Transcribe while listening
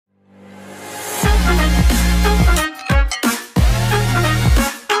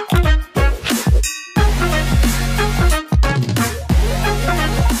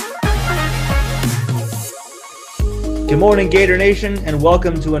Good morning, Gator Nation, and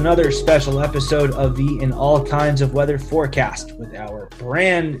welcome to another special episode of the In All Kinds of Weather Forecast with our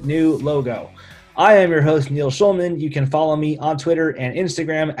brand new logo. I am your host, Neil Schulman. You can follow me on Twitter and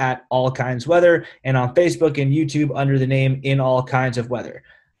Instagram at All Kinds Weather and on Facebook and YouTube under the name In All Kinds of Weather.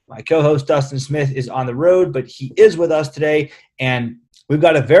 My co-host, Dustin Smith, is on the road, but he is with us today, and we've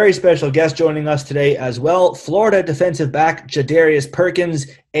got a very special guest joining us today as well, Florida defensive back Jadarius Perkins,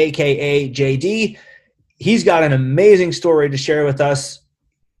 a.k.a. JD. He's got an amazing story to share with us.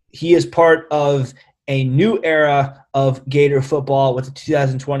 He is part of a new era of Gator football with the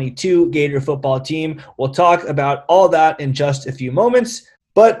 2022 Gator football team. We'll talk about all that in just a few moments.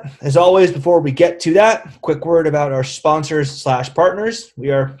 But as always, before we get to that, quick word about our sponsors/partners. We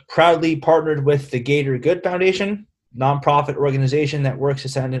are proudly partnered with the Gator Good Foundation, nonprofit organization that works to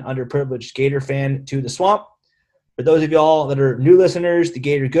send an underprivileged Gator fan to the swamp. For those of y'all that are new listeners, the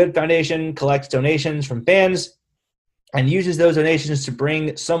Gator Good Foundation collects donations from fans and uses those donations to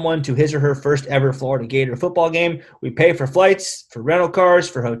bring someone to his or her first ever Florida Gator football game. We pay for flights, for rental cars,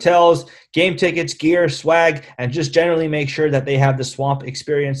 for hotels, game tickets, gear, swag, and just generally make sure that they have the swamp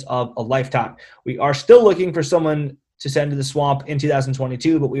experience of a lifetime. We are still looking for someone to send to the swamp in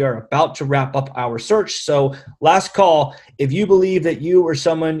 2022, but we are about to wrap up our search. So last call, if you believe that you or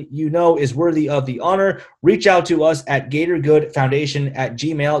someone you know is worthy of the honor, reach out to us at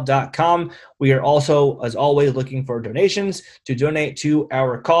gatorgoodfoundation@gmail.com. We are also, as always, looking for donations. To donate to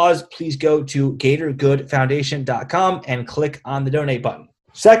our cause, please go to gatorgoodfoundation.com and click on the donate button.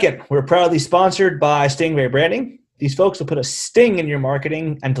 Second, we're proudly sponsored by Stingray Branding. These folks will put a sting in your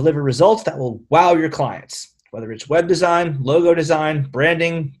marketing and deliver results that will wow your clients. Whether it's web design, logo design,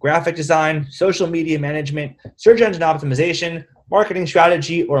 branding, graphic design, social media management, search engine optimization, marketing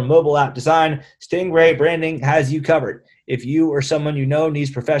strategy, or mobile app design, Stingray Branding has you covered. If you or someone you know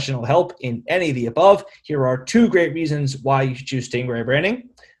needs professional help in any of the above, here are two great reasons why you should choose Stingray Branding.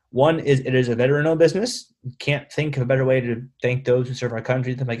 One is it is a veteran-owned business. You can't think of a better way to thank those who serve our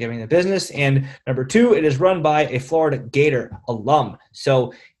country than by giving the business. And number two, it is run by a Florida Gator alum.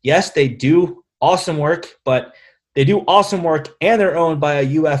 So yes, they do awesome work, but they do awesome work and they're owned by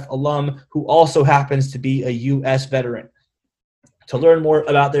a UF alum who also happens to be a US veteran. To learn more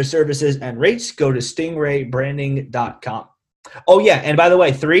about their services and rates, go to stingraybranding.com. Oh yeah, and by the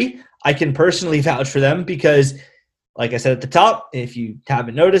way, I can personally vouch for them because, like I said at the top, if you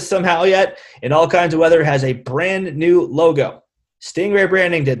haven't noticed somehow yet, In All Kinds of Weather has a brand new logo. Stingray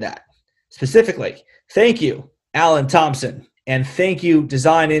Branding did that. Specifically, thank you, Alan Thompson. And thank you,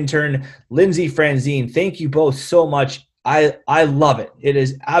 design intern Lindsay Franzine. Thank you both so much. I love it. It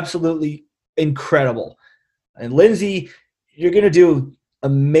is absolutely incredible. And Lindsay, you're going to do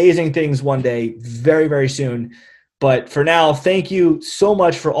amazing things one day, very, very soon. But for now, thank you so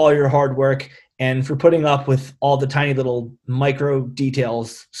much for all your hard work and for putting up with all the tiny little micro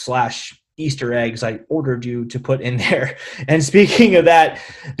details / Easter eggs I ordered you to put in there. And speaking of that,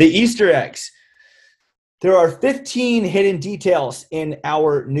 the Easter eggs. There are 15 hidden details in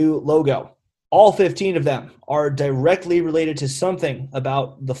our new logo. All 15 of them are directly related to something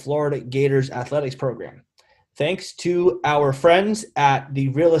about the Florida Gators athletics program. Thanks to our friends at the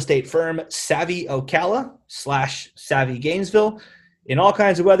real estate firm Savvy Ocala / Savvy Gainesville, In All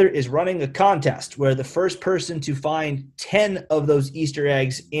Kinds of Weather is running a contest where the first person to find 10 of those Easter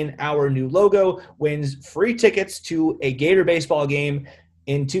eggs in our new logo wins free tickets to a Gator baseball game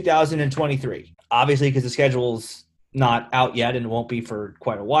in 2023. Obviously, because the schedule's not out yet and won't be for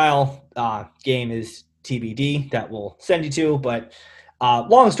quite a while. Game is TBD that we'll send you to. But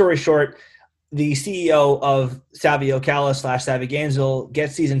long story short, the CEO of Savvy Ocala / Savvy Gainesville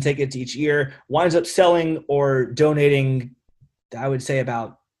gets season tickets each year, winds up selling or donating, I would say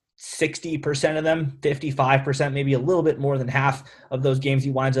about 60% of them, 55%, maybe a little bit more than half of those games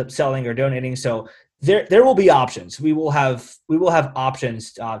he winds up selling or donating. So there will be options. We will have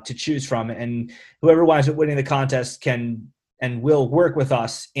options to choose from, and whoever winds up winning the contest can and will work with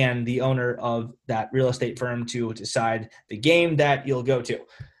us and the owner of that real estate firm to decide the game that you'll go to.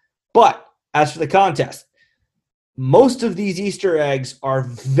 But as for the contest, most of these Easter eggs are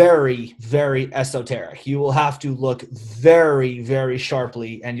very, very esoteric. You will have to look very, very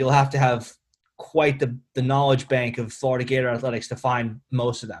sharply, and you'll have to have quite the knowledge bank of Florida Gator athletics to find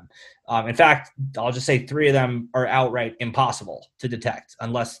most of them. In fact, I'll just say 3 of them are outright impossible to detect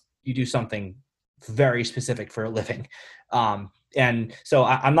unless you do something very specific for a living. And so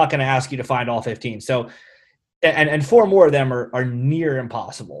I'm not going to ask you to find all 15. So, and 4 more of them are near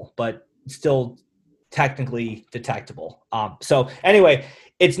impossible, but still technically detectable. So anyway,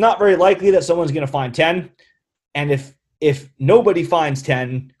 it's not very likely that someone's going to find 10. And if nobody finds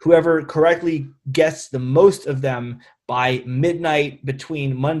 10, whoever correctly guesses the most of them by midnight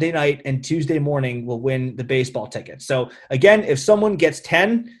between Monday night and Tuesday morning will win the baseball tickets. So again, if someone gets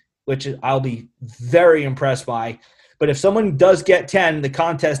 10, which I'll be very impressed by, but if someone does get 10, the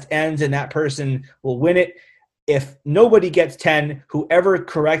contest ends and that person will win it. If nobody gets 10, whoever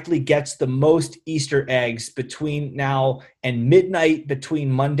correctly gets the most Easter eggs between now and midnight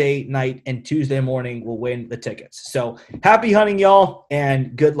between Monday night and Tuesday morning will win the tickets. So happy hunting, y'all,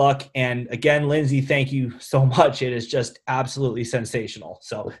 and good luck. And again, Lindsay, thank you so much. It is just absolutely sensational.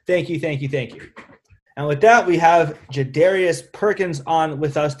 So thank you. And with that, we have Jadarius Perkins on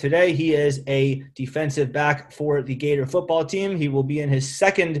with us today. He is a defensive back for the Gator football team. He will be in his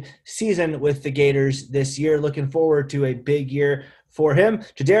second season with the Gators this year. Looking forward to a big year for him.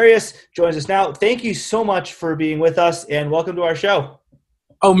 Jadarius joins us now. Thank you so much for being with us, and welcome to our show.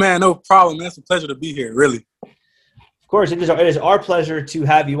 Oh, man, no problem, man. It's a pleasure to be here, really. Of course, it is our pleasure to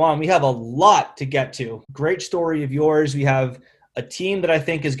have you on. We have a lot to get to. Great story of yours. We have a team that I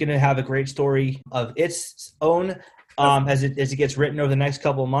think is going to have a great story of its own as it gets written over the next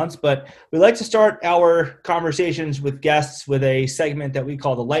couple of months. But we like to start our conversations with guests with a segment that we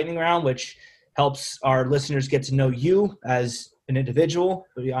call the lightning round, which helps our listeners get to know you as an individual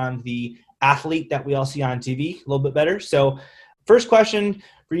beyond the athlete that we all see on TV a little bit better. So first question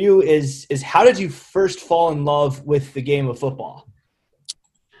for you is how did you first fall in love with the game of football?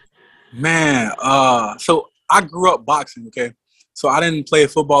 Man, so I grew up boxing, okay? So I didn't play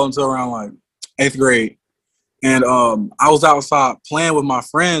football until around like 8th grade. And I was outside playing with my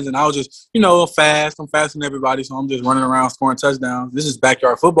friends, and I was just, fast. I'm faster than everybody, so I'm just running around scoring touchdowns. This is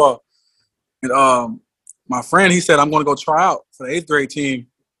backyard football. And my friend, he said, I'm going to go try out for the 8th grade team.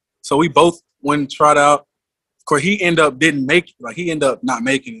 So we both went and tried out. Of course, he ended up not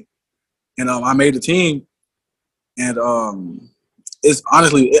making it. And I made the team. And it's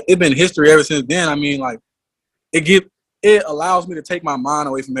honestly, it's been history ever since then. I mean, like, it allows me to take my mind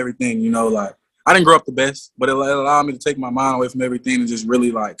away from everything, like I didn't grow up the best, but it allowed me to take my mind away from everything and just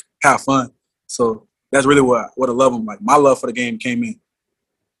really like have fun. So that's really what I love them. Like my love for the game came in.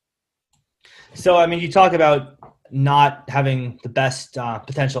 So, I mean, you talk about not having the best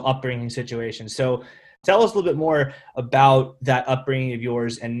potential upbringing situation. So tell us a little bit more about that upbringing of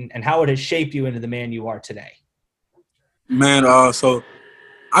yours and how it has shaped you into the man you are today. Man, so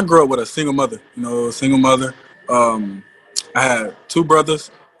I grew up with a single mother, I had 2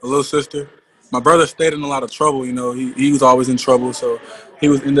 brothers, a little sister. My brother stayed in a lot of trouble. He was always in trouble, so he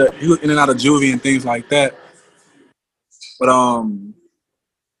was in and out of juvie and things like that. But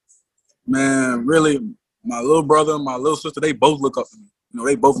man, really, my little brother and my little sister, they both look up to me.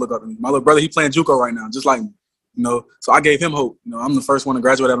 They both look up to me. My little brother, he playing JUCO right now, just like me. So I gave him hope. I'm the first one to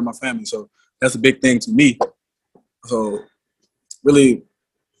graduate out of my family, so that's a big thing to me. So really.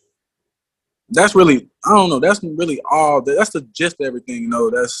 That's really, I don't know, that's really all, that's the gist of everything,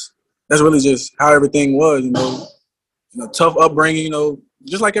 that's really just how everything was, tough upbringing,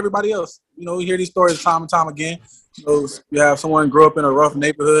 just like everybody else. We hear these stories time and time again. You have someone grew up in a rough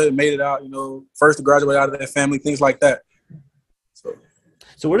neighborhood and made it out, first to graduate out of their family, things like that.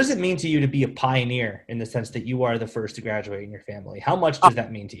 So what does it mean to you to be a pioneer in the sense that you are the first to graduate in your family? How much does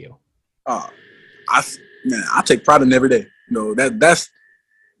that mean to you? I take pride in every day.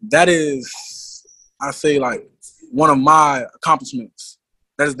 That is, I say, like one of my accomplishments.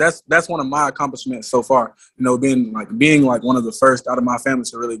 That's one of my accomplishments so far. Being like one of the first out of my family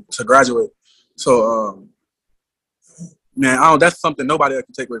to graduate. So, man, that's something nobody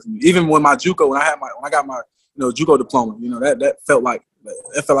can take away from me. Even when I got my JUCO diploma, that felt like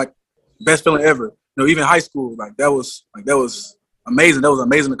best feeling ever. Even high school, that was amazing. That was an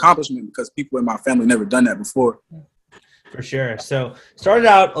amazing accomplishment because people in my family never done that before. For sure. So started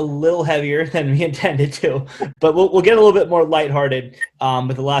out a little heavier than we intended to, but we'll get a little bit more lighthearted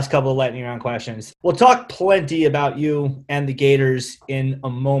with the last couple of lightning round questions. We'll talk plenty about you and the Gators in a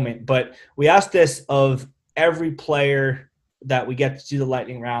moment, but we asked this of every player that we get to do the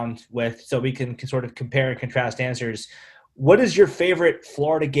lightning round with so we can sort of compare and contrast answers. What is your favorite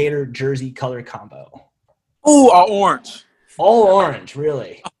Florida Gator jersey color combo? Ooh, all orange. All orange,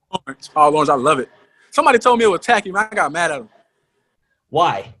 really? All orange. I love it. Somebody told me it was tacky, man. I got mad at them.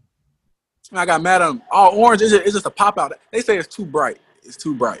 Why? I got mad at them. All orange is just a pop out. They say it's too bright. It's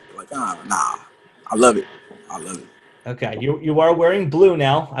too bright. Like, nah. I love it. Okay, you are wearing blue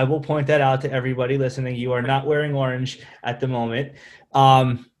now. I will point that out to everybody listening. You are not wearing orange at the moment.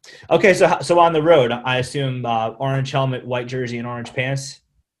 Okay, so on the road, I assume orange helmet, white jersey, and orange pants?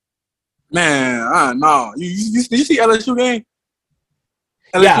 Man, no. You see LSU game?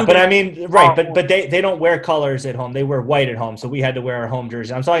 Yeah, LSU but game. I mean, right, but they don't wear colors at home. They wear white at home, so we had to wear our home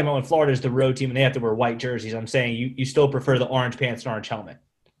jersey. I'm talking about when Florida's the road team and they have to wear white jerseys. I'm saying you still prefer the orange pants and orange helmet.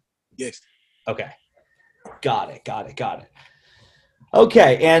 Yes. Okay. Got it.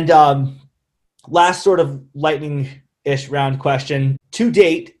 Okay, and last sort of lightning-ish round question. To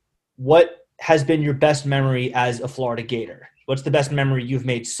date, what has been your best memory as a Florida Gator? What's the best memory you've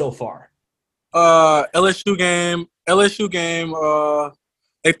made so far? LSU game.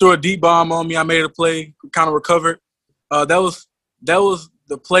 They threw a deep bomb on me. I made a play, kind of recovered. That was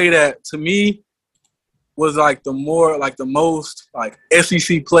the play that to me was like the most like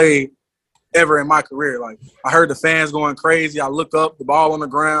SEC play ever in my career. Like I heard the fans going crazy. I look up, the ball on the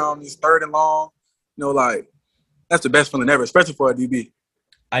ground, it's 3rd and long. You know, like that's the best feeling ever, especially for a DB.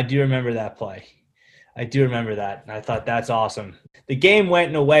 I do remember that play. I do remember that. And I thought that's awesome. The game went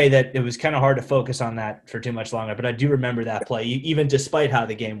in a way that it was kind of hard to focus on that for too much longer, but I do remember that play, even despite how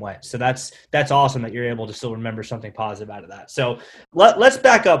the game went. So that's awesome that you're able to still remember something positive out of that. So let's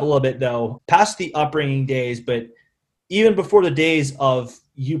back up a little bit, though, past the upbringing days, but even before the days of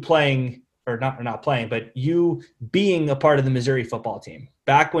you playing or not playing, but you being a part of the Missouri football team.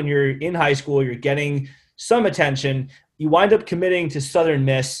 Back when you're in high school, you're getting some attention. You wind up committing to Southern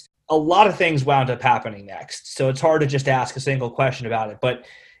Miss. A lot of things wound up happening next. So it's hard to just ask a single question about it. But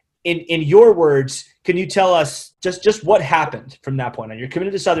in your words, can you tell us just what happened from that point on? You're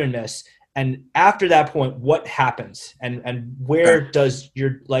committed to Southern Miss. And after that point, what happens? And where does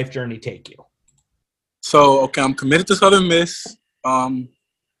your life journey take you? So, okay, I'm committed to Southern Miss.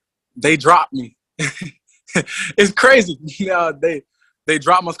 They dropped me. It's crazy. They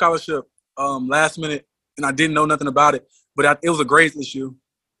dropped my scholarship last minute, and I didn't know nothing about it. But it was a grades issue.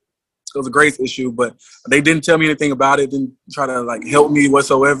 It was a grades issue, but they didn't tell me anything about it. Didn't try to like help me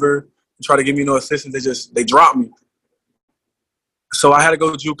whatsoever. Try to give me no assistance. They dropped me. So I had to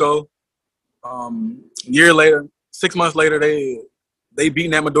go to JUCO. A year later, 6 months later, they beat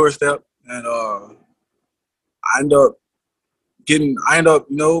me at my doorstep, and I end up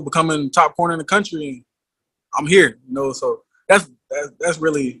becoming top corner in the country, and I'm here. So that's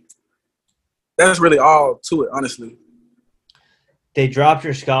really all to it, honestly. They dropped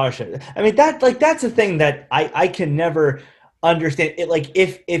your scholarship. I mean, that's a thing that I can never understand. It, like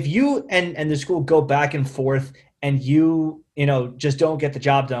if you and the school go back and forth and you just don't get the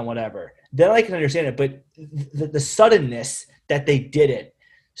job done, whatever, then I can understand it. But the suddenness that they did it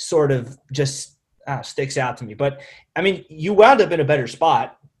sort of just sticks out to me. But I mean, you wound up in a better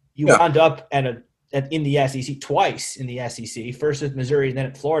spot. You wound up in the SEC twice in the SEC, first with Missouri and then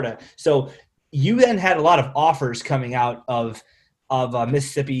at Florida. So you then had a lot of offers coming out of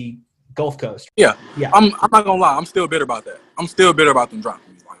Mississippi Gulf Coast. Yeah. I'm not gonna lie. I'm still bitter about that. I'm still bitter about them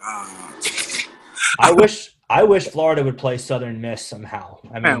dropping me. I wish Florida would play Southern Miss somehow.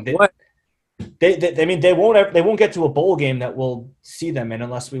 I mean, they won't get to a bowl game that we'll see them in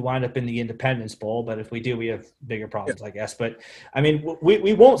unless we wind up in the Independence Bowl. But if we do, we have bigger problems, I guess. But I mean,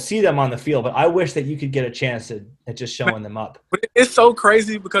 we won't see them on the field. But I wish that you could get a chance at just showing them up. But it's so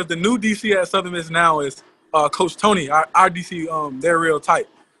crazy because the new DC at Southern Miss now is Coach Tony, our DC. They're real tight.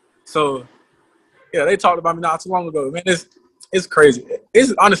 So yeah, they talked about me not too long ago. Man, it's crazy.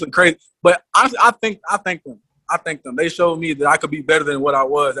 It's honestly crazy. But honestly, I thank them. I thank them. They showed me that I could be better than what I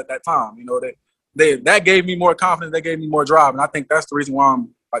was at that time. That gave me more confidence. They gave me more drive, and I think that's the reason why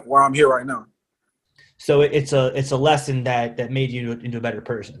I'm here right now. So it's a lesson that made you into a better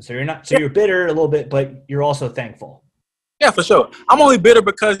person. So you're bitter a little bit, but you're also thankful. Yeah, for sure. I'm only bitter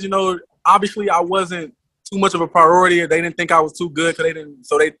because obviously I wasn't too much of a priority. They didn't think I was too good because they didn't.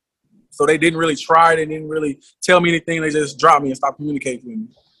 So they didn't really try. They didn't really tell me anything. They just dropped me and stopped communicating with me.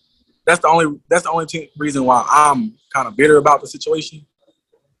 That's the only reason why I'm kind of bitter about the situation.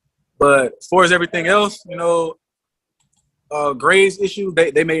 But as far as everything else, grades issue,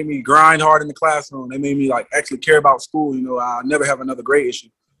 they made me grind hard in the classroom. They made me actually care about school. I'll never have another grade issue.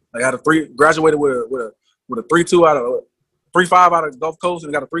 I had graduated with a 3.2 out of 3.5 out of Gulf Coast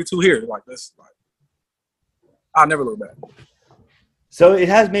and got a 3.2 here. I'll never look back. So it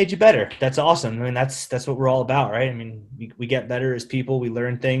has made you better. That's awesome. I mean, that's what we're all about, right? I mean, we get better as people. We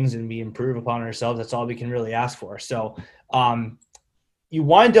learn things and we improve upon ourselves. That's all we can really ask for. So you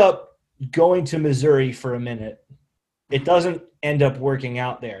wind up going to Missouri for a minute. It doesn't end up working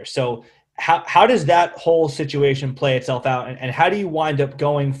out there. So how does that whole situation play itself out? And how do you wind up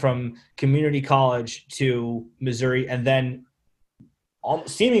going from community college to Missouri and then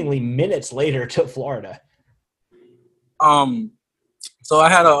seemingly minutes later to Florida? So I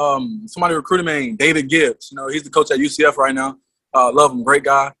had somebody recruited me named David Gibbs. He's the coach at UCF right now. Love him, great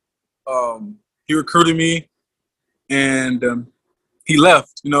guy. He recruited me, and he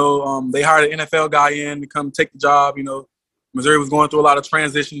left. They hired an NFL guy in to come take the job. Missouri was going through a lot of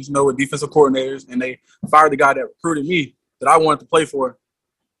transitions, with defensive coordinators, and they fired the guy that recruited me that I wanted to play for.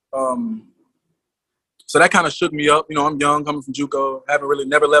 So that kind of shook me up. I'm young, coming from JUCO, haven't really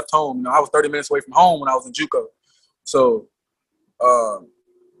never left home. I was 30 minutes away from home when I was in JUCO. So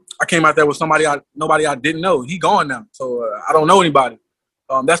I came out there with nobody I didn't know. He gone now, so I don't know anybody.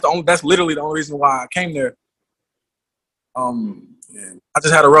 That's literally the only reason why I came there. And I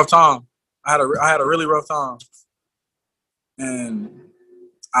just had a rough time. I had a really rough time, and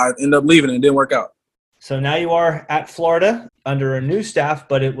I ended up leaving, and it didn't work out. So now you are at Florida under a new staff,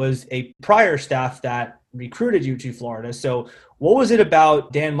 but it was a prior staff that recruited you to Florida. So what was it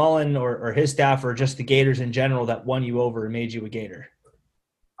about Dan Mullen or his staff or just the Gators in general that won you over and made you a Gator?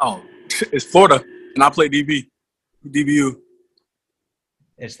 Oh, it's Florida, and I play DBU.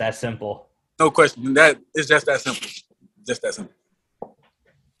 It's that simple. No question. It's just that simple. Just that simple.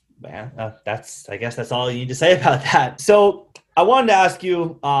 Man, I guess that's all you need to say about that. So I wanted to ask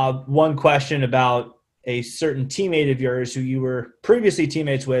you one question about a certain teammate of yours who you were previously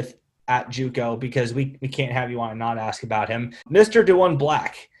teammates with at JUCO, because we can't have you on and not ask about him. Mr. DeJuan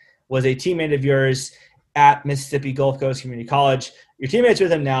Black was a teammate of yours at Mississippi Gulf Coast Community College. You're teammates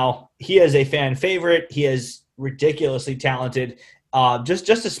with him now. He is a fan favorite. He is ridiculously talented. Just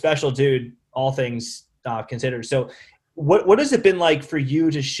a special dude, all things considered. So what has it been like for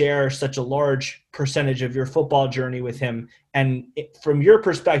you to share such a large percentage of your football journey with him? And from your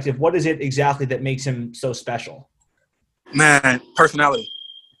perspective, what is it exactly that makes him so special? Man, personality.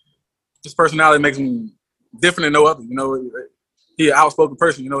 His personality makes him different than no other. He's an outspoken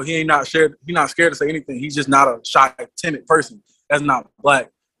person. He's not scared to say anything. He's just not a shy, timid person. That's not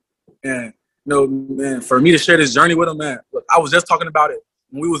Black. And man, for me to share this journey with him, man, look, I was just talking about it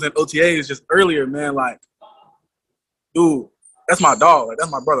when we was in OTAs just earlier, man. Like, dude, that's my dog. Like,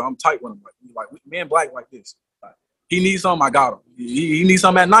 that's my brother. I'm tight with him. Like me and Black like this. Like, he needs something, I got him. He needs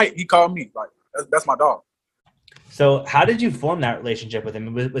something at night, he called me. Like, that's my dog. So how did you form that relationship with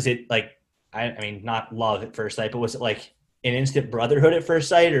him? Was it like, I mean, not love at first sight, but was it like an instant brotherhood at first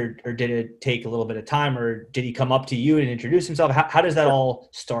sight, or did it take a little bit of time, or did he come up to you and introduce himself? How does that all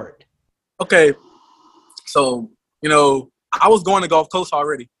start? Okay, so, I was going to Gulf Coast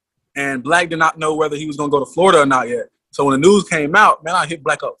already, and Black did not know whether he was going to go to Florida or not yet. So when the news came out, man, I hit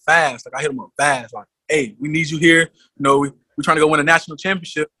Black up fast. Like, I hit him up fast. Like, hey, we need you here. We're trying to go win a national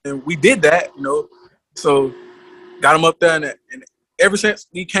championship, and we did that, So got him up there, and ever since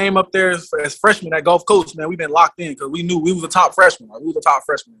he came up there as freshmen at Gulf Coast, man, we've been locked in because we knew we was a top freshman. Like, we was a top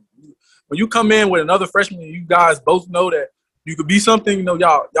freshman. When you come in with another freshman, and you guys both know that you could be something.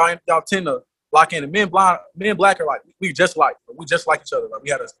 Y'all tend to lock in. And me and Black are like we just like each other. Like, we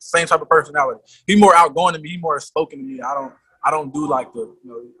had the same type of personality. He's more outgoing than me. He's more spoken than me. I don't do like the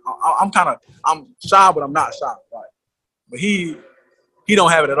I'm shy, but I'm not shy. Like, but he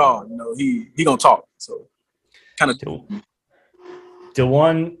don't have it at all. He gonna talk. So kind of.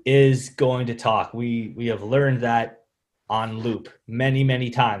 DeJuan is going to talk. We have learned that on loop many, many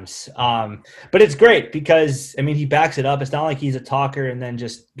times. But it's great because, I mean, he backs it up. It's not like he's a talker and then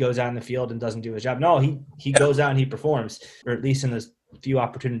just goes out in the field and doesn't do his job. No, he goes out and he performs, or at least in the few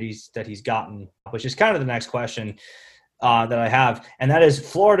opportunities that he's gotten, which is kind of the next question that I have. And that is,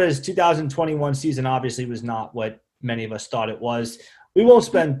 Florida's 2021 season obviously was not what many of us thought it was. We won't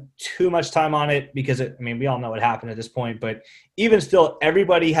spend too much time on it because, we all know what happened at this point. But even still,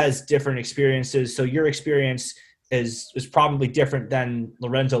 everybody has different experiences. So your experience is probably different than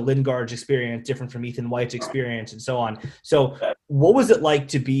Lorenzo Lingard's experience, different from Ethan White's experience, and so on. So what was it like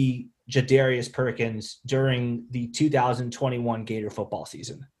to be Jadarius Perkins during the 2021 Gator football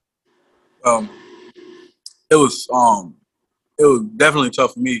season? It was definitely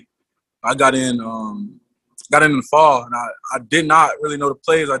tough for me. I got in the fall, and I did not really know the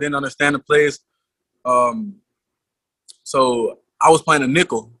plays. I didn't understand the plays. So I was playing a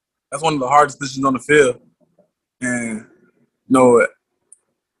nickel. That's one of the hardest positions on the field. And,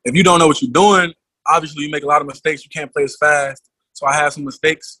 if you don't know what you're doing, obviously you make a lot of mistakes. You can't play as fast. So I had some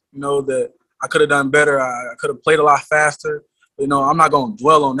mistakes, that I could have done better. I could have played a lot faster. But, I'm not going to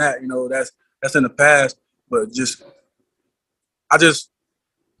dwell on that. That's in the past. But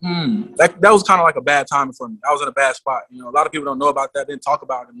that was kind of like a bad timing for me. I was in a bad spot. A lot of people don't know about that. Didn't talk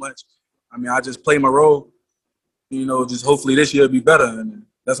about it much. I just played my role. Just hopefully this year will be better. And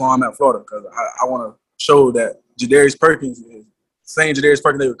that's why I'm at Florida, because I want to show that Jadarius Perkins is the same Jadarius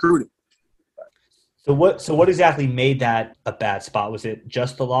Perkins they recruited. So what exactly made that a bad spot? Was it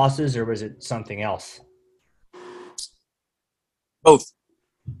just the losses, or was it something else? Both.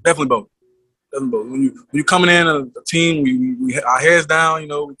 Definitely both. But when you coming in a team, we our heads down.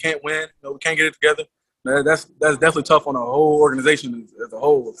 We can't win. We can't get it together. That's definitely tough on the whole organization as a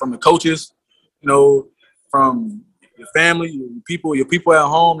whole, from the coaches, from your family, your people at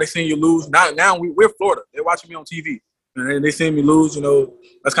home. They seeing you lose. Now we're Florida. They're watching me on TV, and they seeing me lose.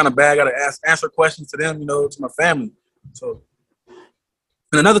 That's kind of bad. I got to answer questions to them. To my family. So,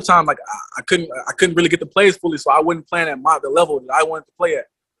 and another time, like I couldn't really get the plays fully, so I wasn't playing at the level that I wanted to play at.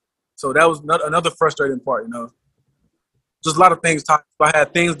 So that was another frustrating part. Just a lot of things. I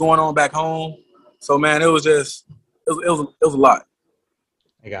had things going on back home. So man, it was a lot.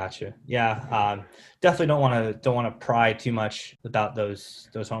 I gotcha. Yeah, definitely don't want to pry too much about those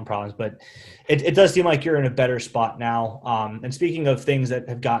home problems, but it does seem like you're in a better spot now. And speaking of things that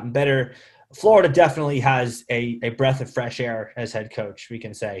have gotten better, Florida definitely has a breath of fresh air as head coach, we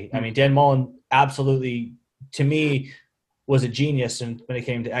can say. I mean, Dan Mullen absolutely, to me, was a genius when it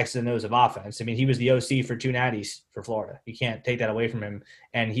came to X's and O's of offense. I mean, he was the OC for 2 natties for Florida. You can't take that away from him.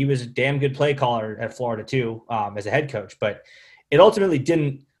 And he was a damn good play caller at Florida too, as a head coach. But it ultimately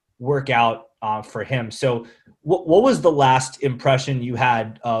didn't work out for him. So what was the last impression you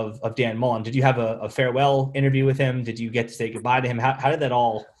had of Dan Mullen? Did you have a farewell interview with him? Did you get to say goodbye to him? How did that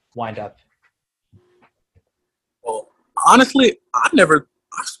all wind up? Well, honestly, I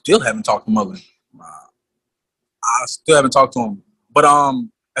still haven't talked to Mullen. I still haven't talked to him. But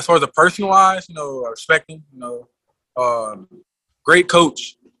as far as the person-wise, I respect him. Great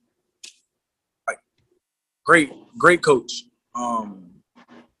coach. Like, great coach. I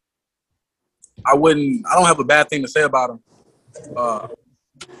don't have a bad thing to say about him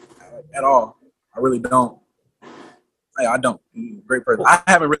at all. I really don't. I don't. He's a great person. I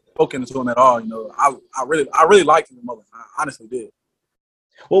haven't really spoken to him at all. I really liked him, Mullen. I honestly did.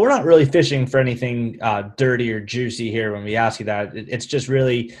 Well, we're not really fishing for anything dirty or juicy here when we ask you that. It's just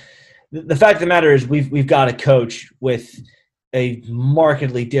really the fact of the matter is we've got a coach with a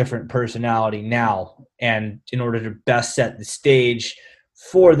markedly different personality now, and in order to best set the stage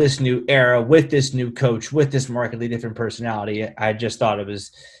for this new era with this new coach with this markedly different personality, I just thought it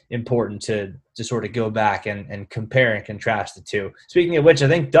was important to sort of go back and compare and contrast the two. Speaking of which, I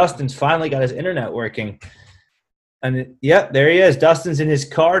think Dustin's finally got his internet working. And yep, there he is. Dustin's in his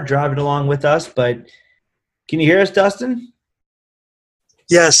car driving along with us. But can you hear us, Dustin?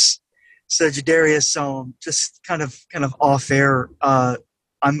 Yes. So Jadarius, just kind of off air.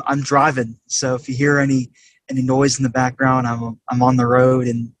 I'm driving, so if you hear any noise in the background, I'm on the road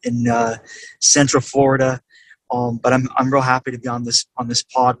in Central Florida. But I'm real happy to be on this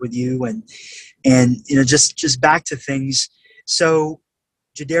pod with you, and just back to things. So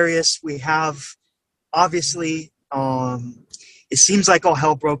Jadarius, we have obviously. It seems like all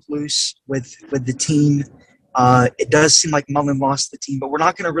hell broke loose with the team. It does seem like Mullen lost the team, but we're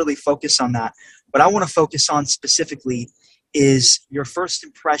not going to really focus on that. What I want to focus on specifically is your first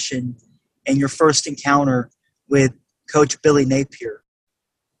impression and your first encounter with Coach Billy Napier.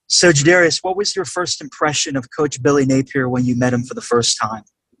 So, Jadarius, what was your first impression of Coach Billy Napier when you met him for the first time?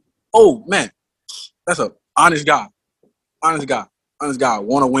 Oh, man, that's an honest guy.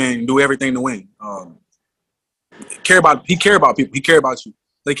 Want to win, do everything to win. He care about people. He care about you.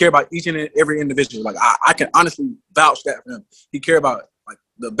 They care about each and every individual. Like I can honestly vouch that for him. He care about like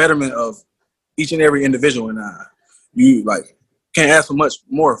the betterment of each and every individual, and you like can't ask for much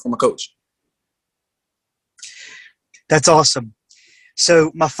more from a coach. That's awesome.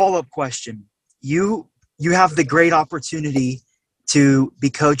 So my follow-up question: you have the great opportunity to be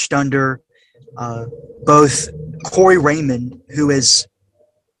coached under both Corey Raymond, who is.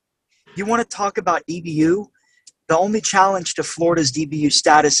 You want to talk about DBU? The only challenge to Florida's DBU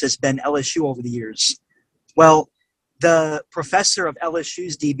status has been LSU over the years. Well, the professor of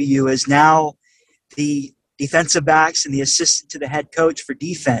LSU's DBU is now the defensive backs and the assistant to the head coach for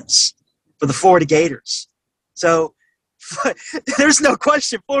defense for the Florida Gators. So there's no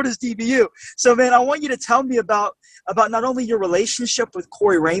question Florida's DBU. So, man, I want you to tell me about not only your relationship with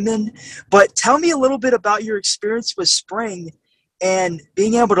Corey Raymond, but tell me a little bit about your experience with Spring and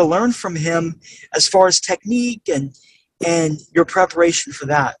being able to learn from him as far as technique and your preparation for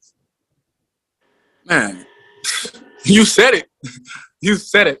that. Man, you said it. You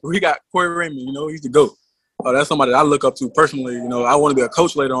said it. We got Corey Raymond, he's the GOAT. That's somebody that I look up to personally. I want to be a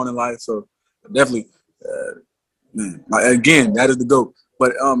coach later on in life, so definitely, man, again, that is the GOAT.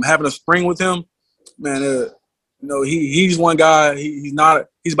 But having a spring with him, man, he's one guy.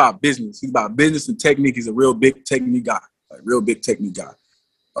 He's about business. He's about business and technique. He's a real big technique guy.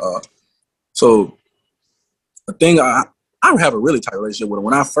 So the thing I have a really tight relationship with him.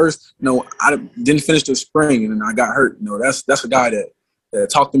 When I first, I didn't finish the spring and then I got hurt. That's a guy that that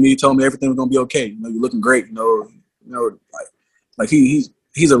talked to me, told me everything was gonna be okay. You know, you're looking great. Like he's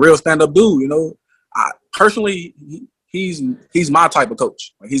a real stand-up dude. You know, I personally he's my type of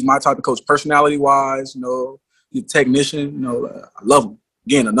coach. Like he's my type of coach, personality-wise. You know, he's a technician. You know, I love him.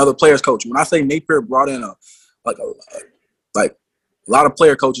 Again, another players coach. When I say Napier brought in a lot of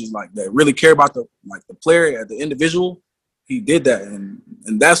player coaches like that really care about the player, the individual. He did that, and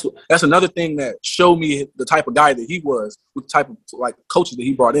that's another thing that showed me the type of guy that he was, with the type of like coaches that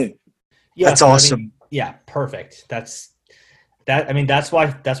he brought in. Yeah, that's awesome. I mean, yeah, perfect. That's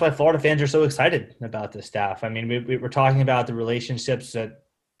why Florida fans are so excited about this staff. I mean, we're talking about the relationships that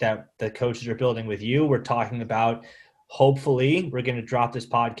the coaches are building with you. We're talking about, hopefully, we're going to drop this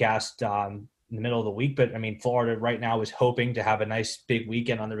podcast in the middle of the week, but I mean, Florida right now is hoping to have a nice big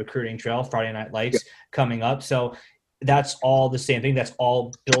weekend on the recruiting trail, Friday Night Lights coming up. So that's all the same thing. That's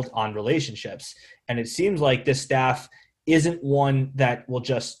all built on relationships. And it seems like this staff isn't one that will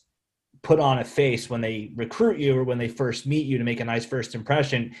just put on a face when they recruit you or when they first meet you to make a nice first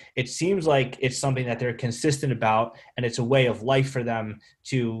impression. It seems like it's something that they're consistent about, and it's a way of life for them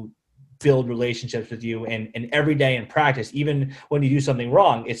to build relationships with you, and every day in practice, even when you do something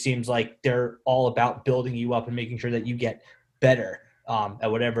wrong, it seems like they're all about building you up and making sure that you get better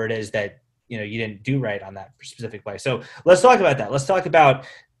at whatever it is that you didn't do right on that specific play. So let's talk about that. Let's talk about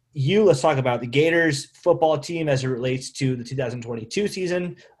you. Let's talk about the Gators football team as it relates to the 2022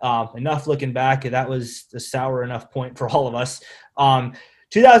 season. Enough looking back. That was a sour enough point for all of us.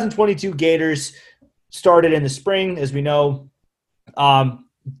 2022 Gators started in the spring, as we know.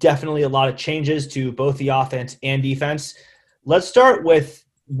 Definitely a lot of changes to both the offense and defense. Let's start with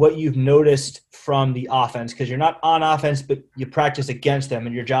what you've noticed from the offense, because you're not on offense, but you practice against them,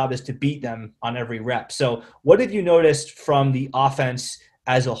 and your job is to beat them on every rep. So what have you noticed from the offense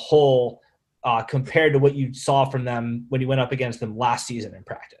as a whole compared to what you saw from them when you went up against them last season in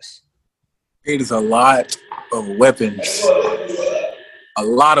practice? It is a lot of weapons. A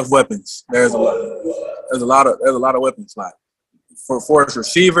lot of weapons. There's a lot of weapons. Like for his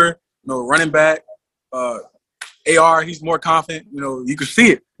receiver, running back, AR, he's more confident. You can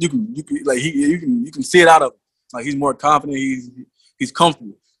see it. You can see it out of him. Like he's more confident. He's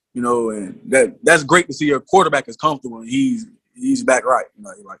comfortable. And that's great to see your quarterback is comfortable and he's back right.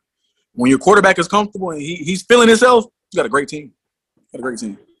 Like when your quarterback is comfortable and he's feeling himself, you got a great team.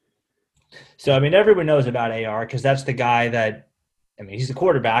 So I mean, everyone knows about AR because that's the guy that. I mean, he's the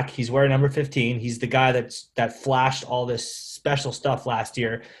quarterback. He's wearing number 15. He's the guy that flashed all this special stuff last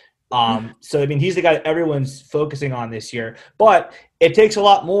year. So, I mean, he's the guy that everyone's focusing on this year. But it takes a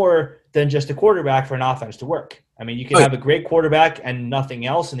lot more than just a quarterback for an offense to work. I mean, you can have a great quarterback and nothing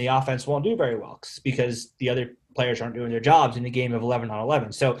else, and the offense won't do very well because the other players aren't doing their jobs in the game of 11 on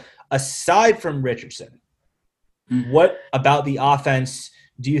 11. So, aside from Richardson, what about the offense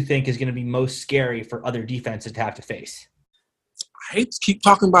do you think is going to be most scary for other defenses to have to face? I hate to keep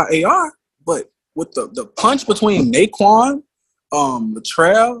talking about AR, but with the punch between Naquan,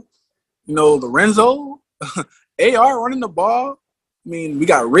 Latrell, Lorenzo, AR running the ball. I mean, we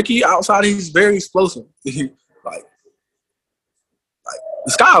got Ricky outside. He's very explosive. like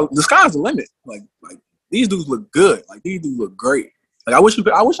the sky's the limit. Like these dudes look good. Like these dudes look great. Like I wish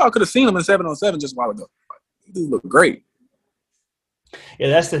I could have seen them in 7-on-7 just a while ago. Like, these dudes look great. Yeah,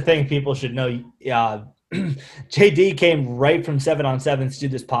 that's the thing people should know. JD came right from 7-on-7 to do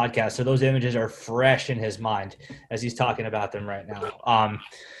this podcast, so those images are fresh in his mind as he's talking about them right now.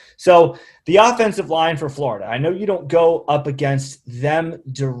 So the offensive line for Florida, I know you don't go up against them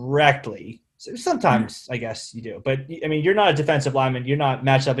directly. So sometimes I guess you do, but I mean, you're not a defensive lineman. You're not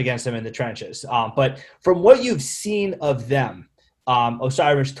matched up against them in the trenches. But from what you've seen of them,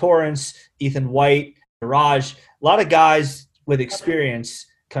 O'Cyrus Torrence, Ethan White, Mirage, a lot of guys with experience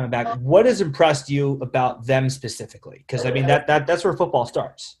coming back. What has impressed you about them specifically? Because I mean that's where football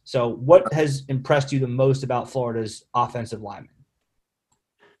starts. So what has impressed you the most about Florida's offensive linemen?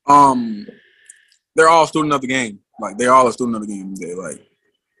 They're all a student of the game. Like they're all a student of the game.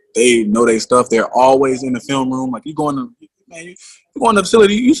 They know their stuff. They're always in the film room. Like you go in the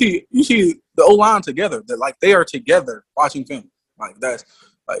facility, you see the O-line together. That like they are together watching film. Like that's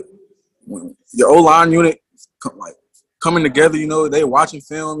like when your O-line unit coming together, they watching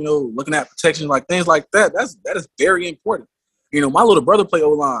film, looking at protection, like things like that. That is very important. My little brother play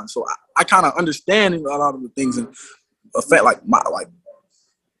O-line, so I kind of understand a lot of the things and affect like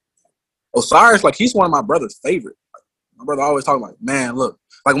O'Cyrus, like he's one of my brother's favorite. Like, my brother always talking like, man, look,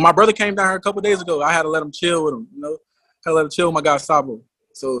 like when my brother came down here a couple of days ago, I had to let him chill with him, had to let him chill with my guy Sabo.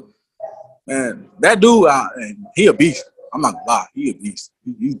 So, man, that dude, he a beast. I'm not gonna lie, he a beast.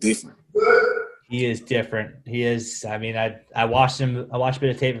 He's different. He is different. He is. I mean, I watched him. I watched a bit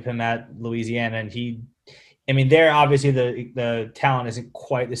of tape of him at Louisiana, and there obviously the talent isn't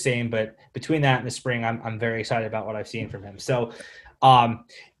quite the same, but between that and the spring, I'm very excited about what I've seen from him. So, I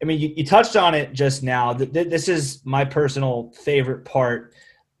mean, you touched on it just now. This is my personal favorite part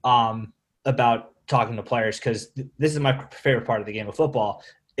about talking to players, because this is my favorite part of the game of football.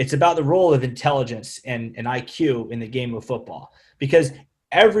 It's about the role of intelligence and IQ in the game of football, because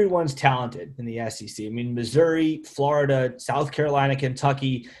everyone's talented in the SEC. I mean, Missouri, Florida, South Carolina,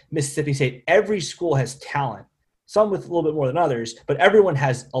 Kentucky, Mississippi State, every school has talent, some with a little bit more than others, but everyone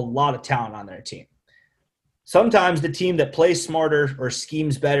has a lot of talent on their team. Sometimes the team that plays smarter or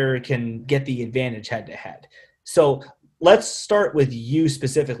schemes better can get the advantage head to head. So let's start with you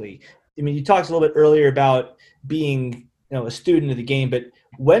specifically. I mean, you talked a little bit earlier about being, a student of the game, but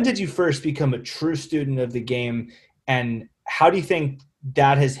when did you first become a true student of the game, and how do you think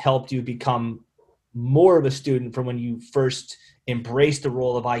that has helped you become more of a student from when you first embraced the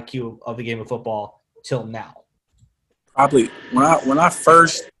role of IQ of the game of football till now? Probably when I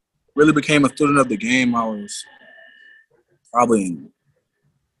first really became a student of the game, I was probably in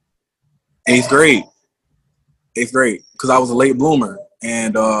eighth grade, because I was a late bloomer,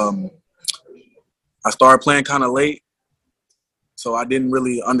 and I started playing kind of late, so I didn't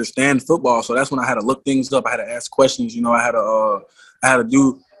really understand football. So that's when I had to look things up. I had to ask questions. I had to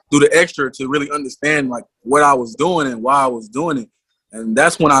do the extra to really understand like what I was doing and why I was doing it. And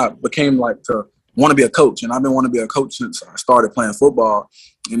that's when I became like to want to be a coach. And I've been wanting to be a coach since I started playing football.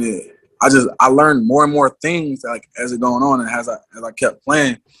 And I learned more and more things like as it going on and as I kept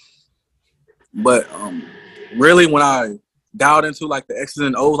playing. But really when I dialed into like the X's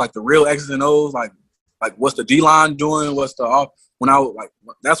and O's, like the real X's and O's, like what's the D-line doing, what's the off,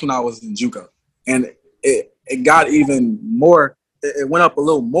 that's when I was in JUCO. And it got even more. It went up a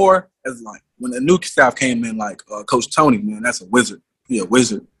little more as like when the new staff came in, like Coach Tony, man, that's a wizard. He a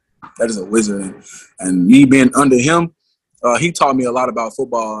wizard. That is a wizard. And me being under him, he taught me a lot about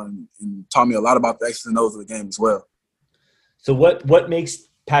football and taught me a lot about the X's and O's of the game as well. So what makes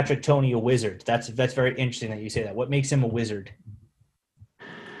Patrick Toney a wizard? That's very interesting that you say that. What makes him a wizard?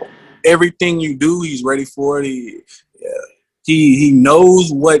 Everything you do, he's ready for it. He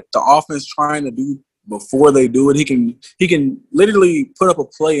knows what the offense trying to do before they do it. He can literally put up a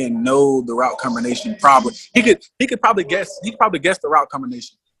play and know the route combination. Probably he could probably guess the route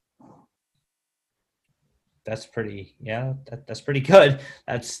combination. That's pretty that's pretty good.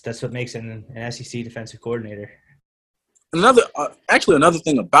 That's what makes him an SEC defensive coordinator. Another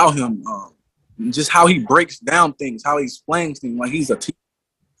thing about him, just how he breaks down things, how he explains things. Like he's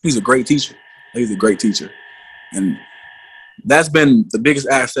a great teacher. He's a great teacher, and that's been the biggest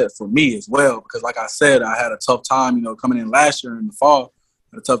asset for me as well. Because, like I said, I had a tough time, coming in last year in the fall.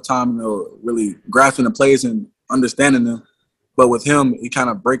 I had a tough time, really grasping the plays and understanding them. But with him, he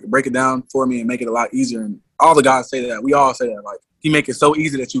kind of break it down for me and make it a lot easier. And all the guys say that. We all say that. Like he make it so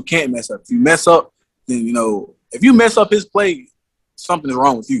easy that you can't mess up. If you mess up, then if you mess up his play, something is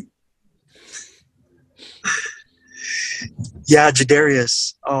wrong with you. Yeah,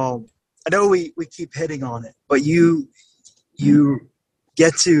 Jadarius. I know we keep hitting on it, but you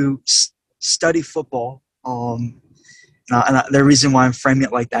get to study football. And the reason why I'm framing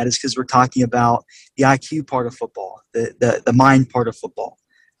it like that is because we're talking about the IQ part of football, the mind part of football,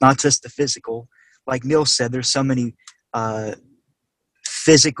 not just the physical. Like Neil said, there's so many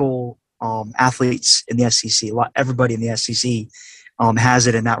physical athletes in the SEC. Everybody in the SEC has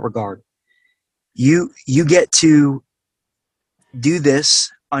it in that regard. You get to do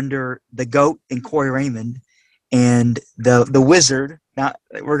this under the GOAT and Corey Raymond and the Wizard. Now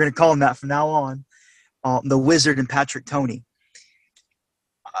we're going to call him that from now on. The Wizard and Patrick Toney.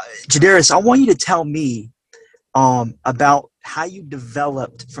 Jadarius, I want you to tell me about how you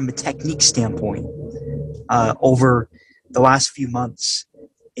developed from a technique standpoint over the last few months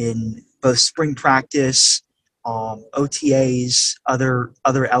in both spring practice, OTAs, other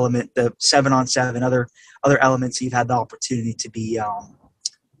element, the 7-on-7, other elements you've had the opportunity to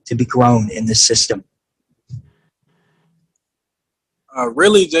be grown in this system.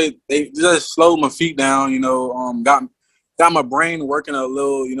 Really, they just slowed my feet down. Got my brain working a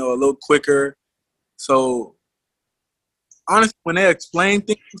little quicker. So honestly, when they explain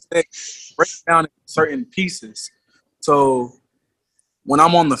things, they break down in certain pieces. So when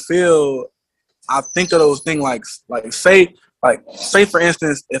I'm on the field, I think of those things like say for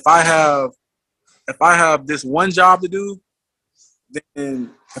instance, if I have this one job to do,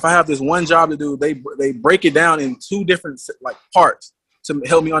 then they break it down in two different like parts to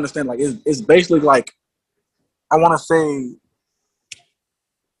help me understand. Like it's basically like I want to say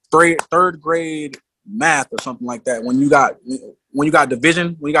third grade math or something like that. When you got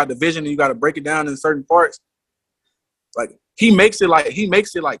division, and you got to break it down in certain parts. Like he makes it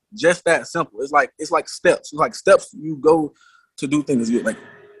like just that simple. It's like steps. It's like steps you go to do things.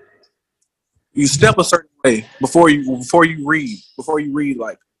 You step a certain way before you read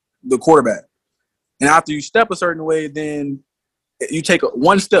like the quarterback, and after you step a certain way, then you take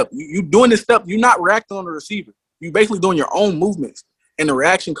one step. You doing this step. You're not reacting on the receiver. You basically doing your own movements, and the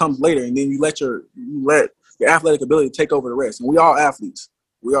reaction comes later. And then you let your athletic ability take over the rest. And we all athletes.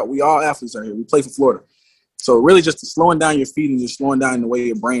 We all athletes out here. We play for Florida. So really, just slowing down your feet and just slowing down the way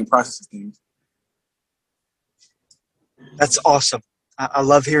your brain processes things. That's awesome. I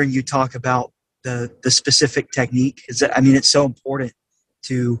love hearing you talk about the specific technique. It's so important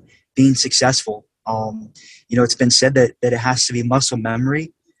to being successful. It's been said that it has to be muscle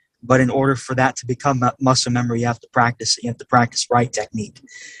memory, but in order for that to become muscle memory, you have to practice. You have to practice right technique.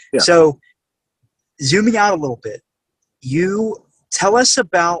 Yeah. So, zooming out a little bit, you tell us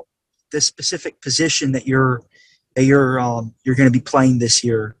about the specific position that you're going to be playing this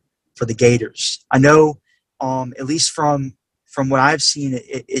year for the Gators. I know, at least from what I've seen,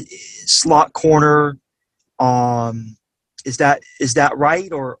 it slot corner. Is that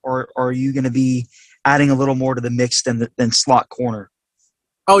right, or are you going to be adding a little more to the mix than slot corner?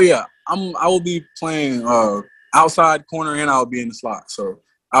 Oh yeah, I will be playing outside corner, and I'll be in the slot. So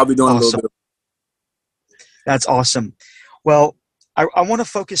I'll be doing a little bit. That's awesome. Well, I want to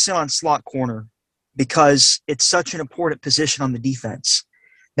focus in on slot corner because it's such an important position on the defense.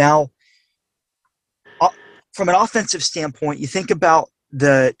 Now, from an offensive standpoint, you think about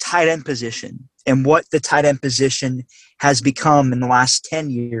the tight end position and what the tight end position has become in the last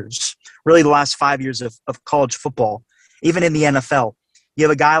 10 years, really the last 5 years of college football, even in the NFL. You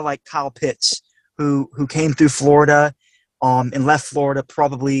have a guy like Kyle Pitts who came through Florida and left Florida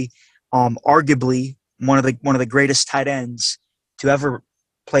probably arguably one of the greatest tight ends to ever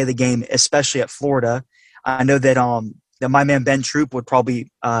play the game, especially at Florida. I know that my man Ben Troop would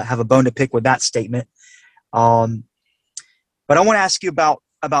probably have a bone to pick with that statement. But I want to ask you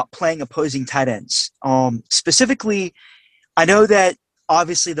about playing opposing tight ends. Specifically, I know that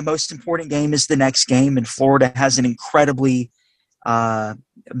obviously the most important game is the next game, and Florida has an incredibly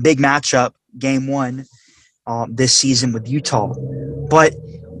big matchup, game one, this season with Utah. But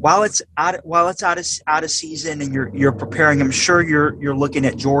while it's out of season and you're preparing, I'm sure you're looking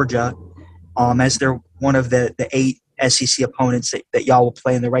at Georgia as they're one of the 8 SEC opponents that y'all will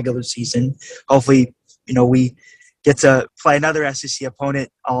play in the regular season. Hopefully, we get to play another SEC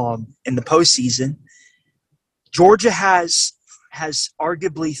opponent in the postseason. Georgia has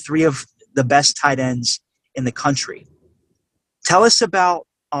arguably 3 of the best tight ends in the country. Tell us about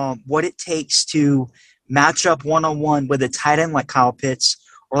what it takes to match up one-on-one with a tight end like Kyle Pitts,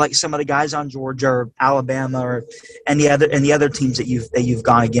 or like some of the guys on Georgia or Alabama or any other teams that you've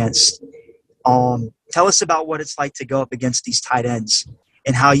gone against. Tell us about what it's like to go up against these tight ends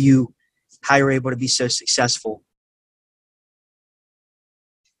and how you're able to be so successful.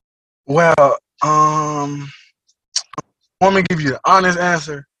 Well, want me to give you the honest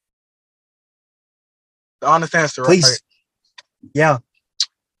answer? The honest answer, please. Right? Yeah.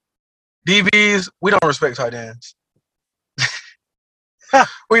 DBs, we don't respect tight ends.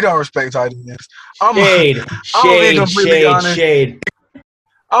 We don't respect tight ends. Shade.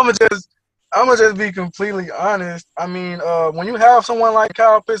 I'm gonna just be completely honest. I mean, when you have someone like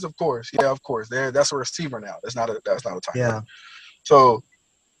Kyle Pitts, of course. That's a receiver now. That's not a tight end. Yeah. So,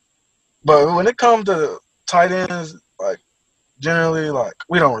 but when it comes to tight ends, like generally, like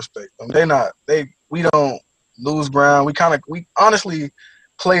we don't respect them. We don't lose ground. We honestly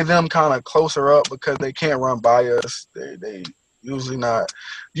play them kind of closer up because they can't run by us. They usually not.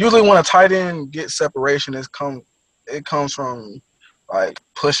 Usually when a tight end gets separation, it comes from like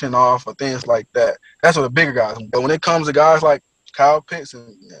pushing off or things like that. That's what the bigger guys do. But when it comes to guys like Kyle Pitts,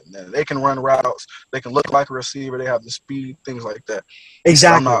 and they can run routes, they can look like a receiver, they have the speed, things like that.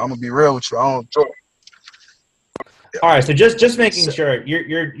 Exactly. I'm gonna be real with you. I don't. Yeah. All right, so just making sure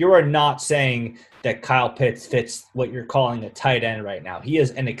you are not saying that Kyle Pitts fits what you're calling a tight end right now. He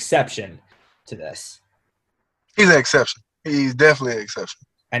is an exception to this. He's an exception. He's definitely an exception.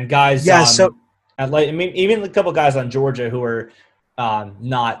 And guys, even a couple guys on Georgia who are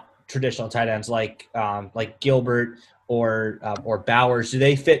not traditional tight ends, like Gilbert or Bowers. Do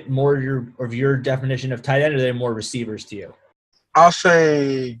they fit more of your definition of tight end, or are they more receivers to you? I'll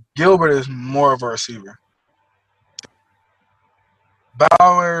say Gilbert is more of a receiver.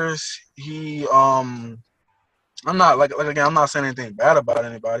 Bowers, I'm not again, I'm not saying anything bad about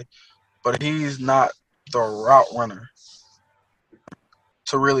anybody, but he's not the route runner.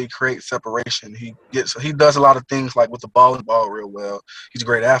 to really create separation. He does a lot of things like with the ball real well. He's a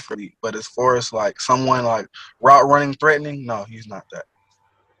great athlete, but as far as like someone like route running, threatening, no, he's not that.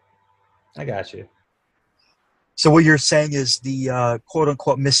 I got you. So what you're saying is the quote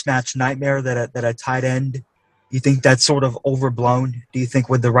unquote mismatch nightmare that a tight end, you think that's sort of overblown? Do you think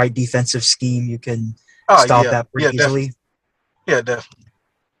with the right defensive scheme you can stop that pretty easily? Yeah, definitely.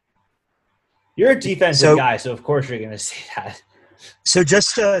 You're a defensive guy, so of course you're going to say that. So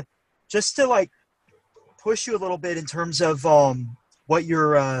just to like push you a little bit in terms of what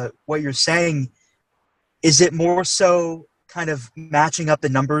you're saying, is it more so kind of matching up the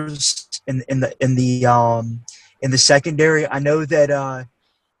numbers in the secondary? I know that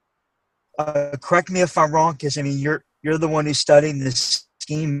correct me if I'm wrong, because I mean you're the one who's studying this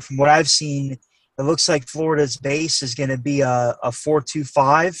scheme. From what I've seen, it looks like Florida's base is going to be a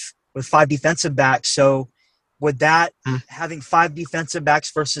 4-2-5 with 5 defensive backs. So would that having 5 defensive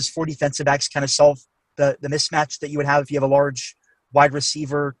backs versus 4 defensive backs kind of solve the mismatch that you would have if you have a large wide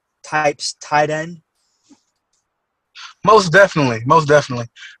receiver types tight end? Most definitely.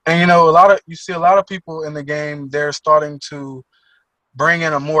 And you see a lot of people in the game, they're starting to bring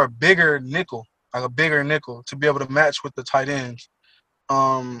in a bigger nickel to be able to match with the tight ends.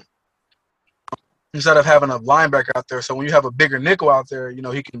 Instead of having a linebacker out there. So when you have a bigger nickel out there, he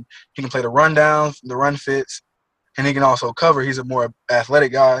can play the rundown, the run fits, and he can also cover. He's a more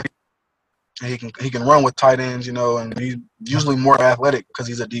athletic guy. And he can run with tight ends, and he's usually more athletic because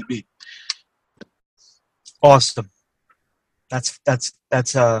he's a DB. Awesome. That's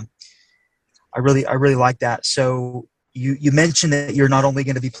I really like that. So you mentioned that you're not only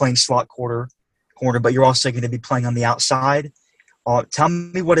going to be playing slot corner, but you're also going to be playing on the outside. Tell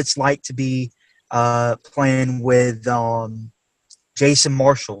me what it's like to be playing with Jason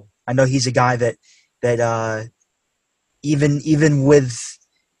Marshall. I know he's a guy that even with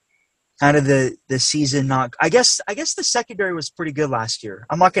kind of the season not, I guess the secondary was pretty good last year.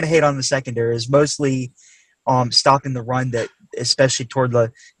 I'm not going to hate on the secondary. It's mostly stopping the run that, especially toward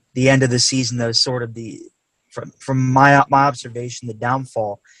the end of the season, that was sort of from my observation, the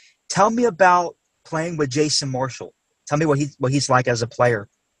downfall. Tell me about playing with Jason Marshall. Tell me what he's like as a player.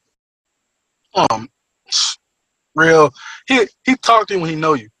 He talked to you when he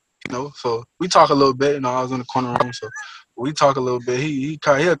know you, so we talk a little bit. I was in the corner room, so we talk a little bit. He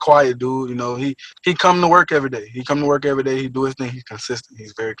a quiet dude, he come to work every day. He do his thing. He's consistent.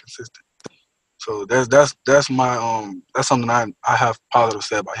 He's very consistent. So that's my that's something I have positive to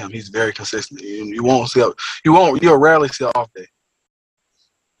say about him. He's very consistent. You'll rarely see an off day.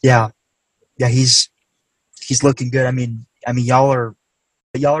 Yeah, he's looking good. I mean y'all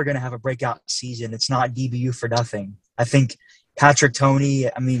are going to have a breakout season. It's not DBU for nothing. I think Patrick Toney.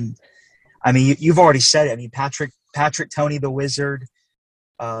 I mean, you've already said it. I mean, Patrick Toney, the Wizard,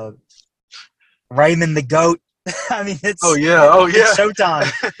 Raymond the Goat. I mean, it's it's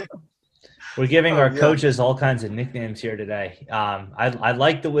showtime. We're giving our coaches all kinds of nicknames here today. I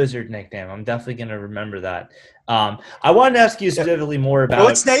like the Wizard nickname. I'm definitely going to remember that. I wanted to ask you specifically more about.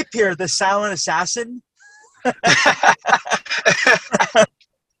 What's Napier, the silent assassin?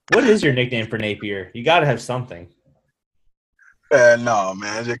 What is your nickname for Napier? You got to have something. No,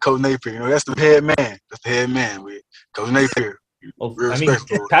 man. Just Coach Napier. That's the head man. Coach Napier. Well,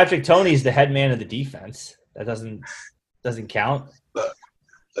 Patrick Toney's the head man of the defense. That doesn't count.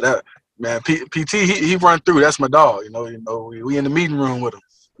 Man, PT, he run through. That's my dog. We in the meeting room with him.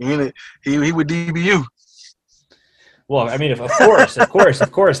 He would DBU. Well, I mean, of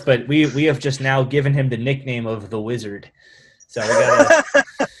course. But we have just now given him the nickname of the Wizard. So we gotta.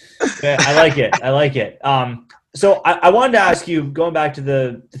 I like it. So I wanted to ask you, going back to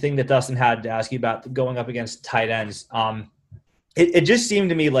the thing that Dustin had to ask you about going up against tight ends. It just seemed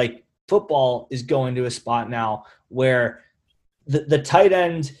to me like football is going to a spot now where the tight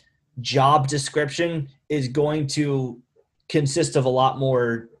end job description is going to consist of a lot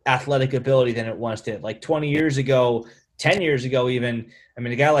more athletic ability than it once did. Like 20 years ago, 10 years ago even, I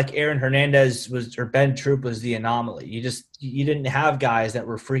mean, a guy like Aaron Hernandez or Ben Troop was the anomaly. You didn't have guys that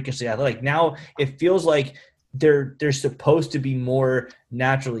were freakishly athletic. Now it feels like they're supposed to be more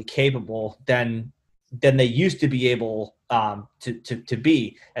naturally capable than they used to be able to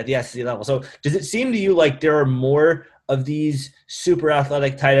be at the SEC level. So does it seem to you like there are more of these super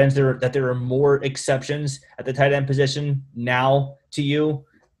athletic tight ends that there are more exceptions at the tight end position now to you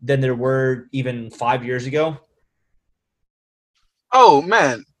than there were even 5 years ago? Oh,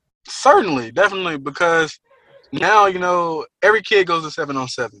 man, certainly, definitely, because now, every kid goes to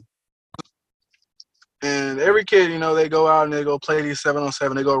 7-on-7. And every kid, you know, they go out and they go play these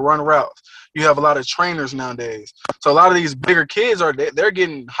 7-on-7. They go run routes. You have a lot of trainers nowadays. So a lot of these bigger kids they're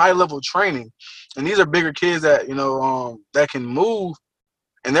getting high level training, and these are bigger kids that that can move,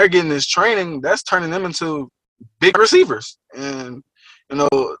 and they're getting this training that's turning them into big receivers. And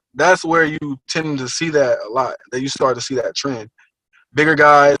that's where you tend to see that a lot. That you start to see that trend. Bigger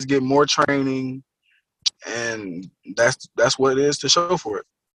guys get more training, and that's what it is to show for it.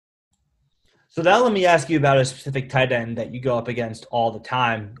 So now let me ask you about a specific tight end that you go up against all the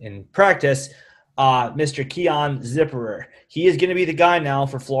time in practice, Mr. Keon Zipperer. He is going to be the guy now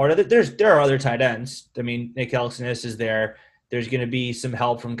for Florida. There are other tight ends. I mean, Nick Elksnis is there. There's going to be some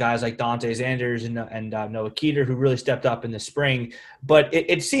help from guys like Dante Sanders and Noah Keeter, who really stepped up in the spring. But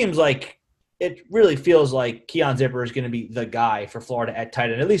it seems like it really feels like Keon Zipperer is going to be the guy for Florida at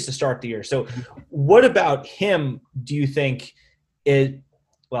tight end, at least to start the year. So what about him do you think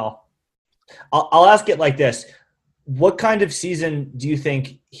I'll ask it like this. What kind of season do you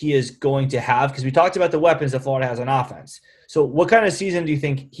think he is going to have? Because we talked about the weapons that Florida has on offense. So what kind of season do you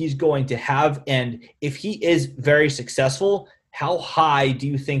think he's going to have? And if he is very successful, how high do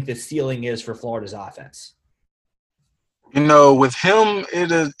you think the ceiling is for Florida's offense? With him,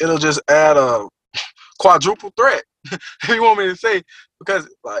 it'll just add a quadruple threat, if you want me to say, because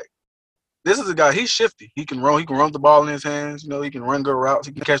this is a guy. He's shifty. He can run. He can run the ball in his hands. He can run good routes.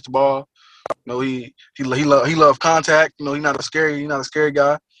 He can catch the ball. He loves contact. He's not a scary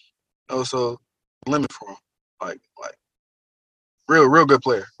guy. So limit for him. Like real good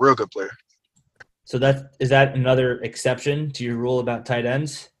player. Real good player. So is that another exception to your rule about tight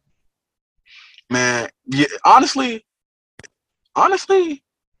ends? Man, yeah, honestly,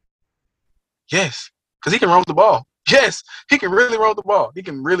 yes, because he can run with the ball. Yes, he can really run with the ball. He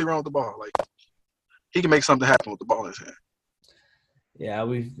can make something happen with the ball in his hand. Yeah,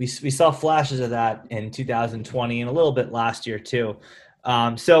 we saw flashes of that in 2020 and a little bit last year too.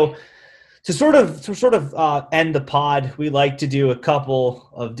 So to sort of end the pod, we like to do a couple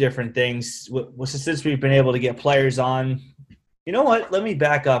of different things. Since we've been able to get players on, you know what? Let me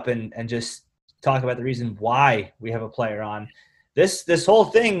back up and just talk about the reason why we have a player on. This whole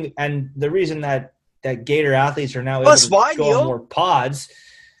thing and the reason that Gator athletes are now able to go on more pods.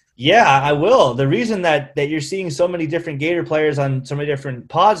 Yeah, I will. The reason that you're seeing so many different Gator players on so many different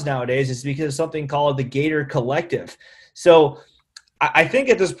pods nowadays is because of something called the Gator Collective. So I think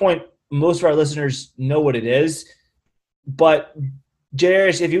at this point, most of our listeners know what it is. But,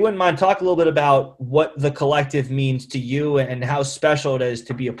 Jairus, if you wouldn't mind, talk a little bit about what the collective means to you and how special it is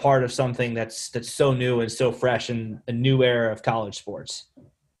to be a part of something that's so new and so fresh in a new era of college sports.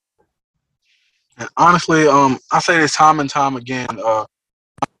 And honestly, I say this time and time again,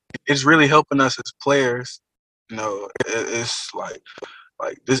 it's really helping us as players. It's like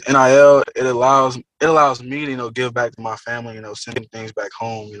this NIL. It allows me to give back to my family. Sending things back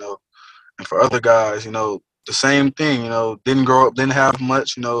home. And for other guys, the same thing. Didn't grow up, didn't have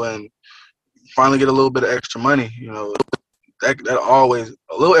much. And finally get a little bit of extra money. That always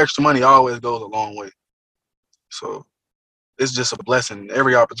a little extra money always goes a long way. So it's just a blessing.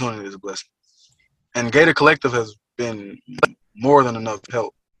 Every opportunity is a blessing. And Gator Collective has been more than enough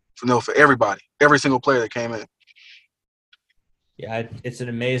help. For everybody, every single player that came in. Yeah, it's an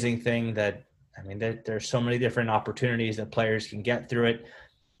amazing thing there's so many different opportunities that players can get through it.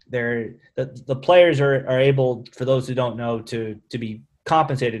 The players are able, for those who don't know, to be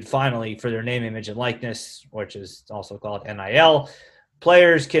compensated finally for their name, image, and likeness, which is also called NIL.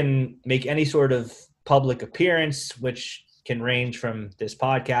 Players can make any sort of public appearance, which can range from this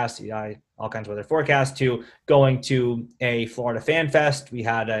podcast, all kinds of other forecasts, to going to a Florida Fan Fest. We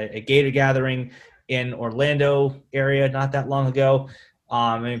had a Gator gathering in Orlando area not that long ago.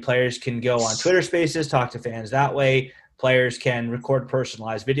 Players can go on Twitter Spaces, talk to fans that way. Players can record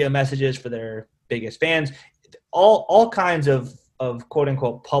personalized video messages for their biggest fans. All kinds of quote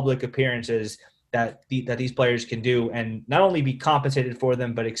unquote public appearances that these players can do, and not only be compensated for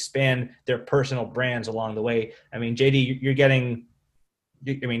them, but expand their personal brands along the way. I mean, JD, you're going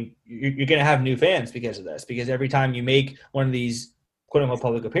to have new fans because of this, because every time you make one of these quote unquote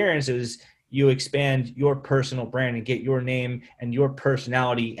public appearances, you expand your personal brand and get your name and your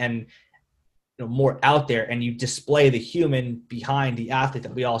personality and more out there, and you display the human behind the athlete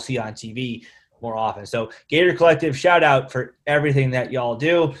that we all see on TV more often. So Gator Collective, shout out for everything that y'all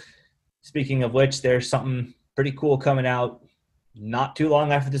do. Speaking of which, there's something pretty cool coming out not too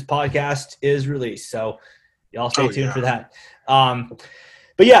long after this podcast is released. So y'all stay tuned for that.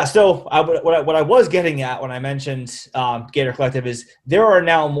 But yeah, so what I was getting at when I mentioned Gator Collective is there are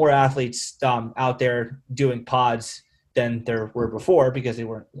now more athletes out there doing pods than there were before because they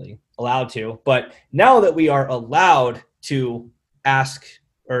weren't really allowed to. But now that we are allowed to ask,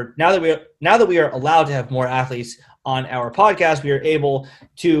 or now that we are allowed to have more athletes on our podcast, we are able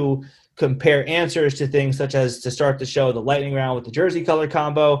to compare answers to things such as, to start the show, the lightning round with the jersey color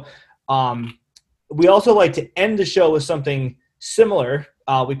combo. We also like to end the show with something similar.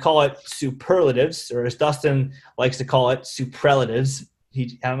 We call it superlatives, or as Dustin likes to call it, superlatives. I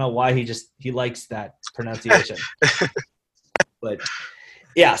don't know why he likes that pronunciation. But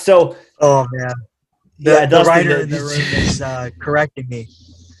yeah, so Oh man, yeah, the Dustin, writer in the room is correcting me.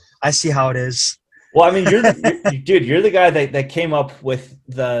 I see how it is. well, I mean, you're the guy that came up with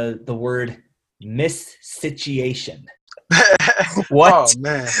the word missituation What? Oh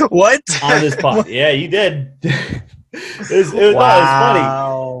man. What? on this pod. Yeah, you did. It was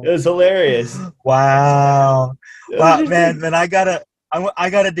Wow. funny. It was hilarious. Wow. It was Wow, just- man, I got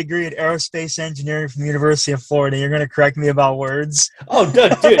a degree in aerospace engineering from the University of Florida. You're gonna correct me about words? Oh, dude,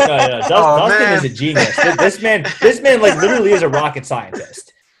 no. Oh, Dustin man. is a genius. This man, like literally is a rocket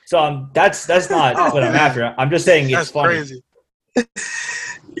scientist. So that's not Oh, what I'm man. after. I'm just saying it's That's funny. crazy.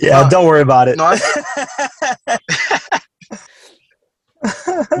 Yeah, No, don't worry about it. No,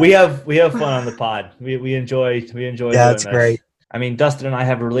 We have fun on the pod. We enjoy Yeah, doing that's this. great. I mean, Dustin and I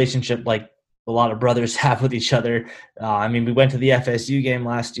have a relationship like a lot of brothers have with each other. I mean, we went to the FSU game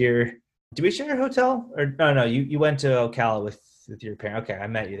last year. Did we share a hotel? Or no, you went to Ocala with your parent. Okay, I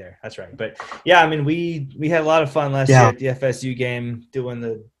met you there. That's right. But yeah, I mean, we had a lot of fun last year at the FSU game, doing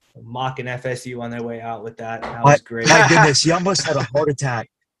the mocking FSU on their way out with that. That was great. My goodness, you almost had a heart attack.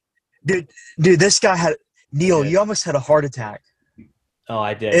 Dude, this guy had Neil, you almost had a heart attack. Oh,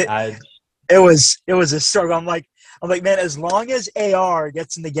 I did. It was a struggle. I'm like, man, as long as AR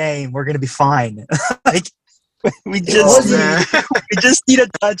gets in the game, we're gonna be fine. Like we just need a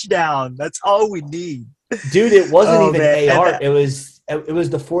touchdown. That's all we need. Dude, it wasn't even man. AR. It was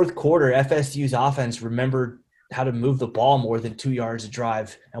the fourth quarter. FSU's offense remembered how to move the ball more than 2 yards a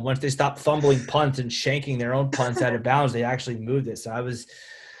drive. And once they stopped fumbling punts and shanking their own punts out of bounds, they actually moved it. So I was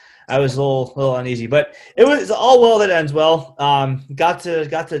a little uneasy, but it was all well that ends well. Got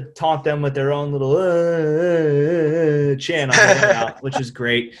to taunt them with their own little chant on the way out, which was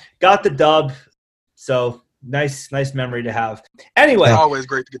great. Got the dub, so nice memory to have. Anyway, always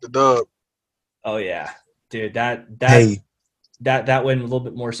great to get the dub. oh yeah, dude, that win a little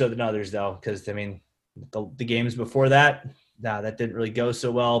bit more so than others though, because I mean the games before that, that didn't really go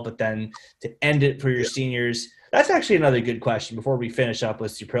so well. But then to end it for your seniors. That's actually another good question before we finish up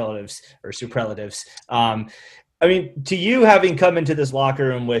with superlatives. I mean, to you, having come into this locker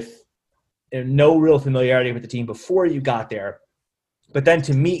room with no real familiarity with the team before you got there, but then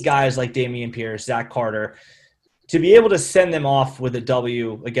to meet guys like Damian Pierce, Zach Carter, to be able to send them off with a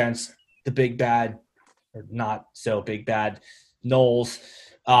W against the big bad, or not so big bad, Knowles,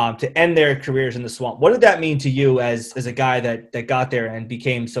 to end their careers in the swamp. What did that mean to you as a guy that got there and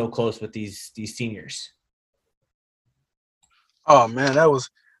became so close with these seniors? Oh man,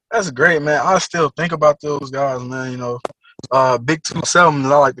 that's great, man. I still think about those guys, man. You know, Big 2-7,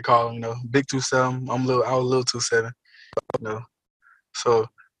 as I like to call them. You know, Big 2-7. I was a little 2-7. You know, so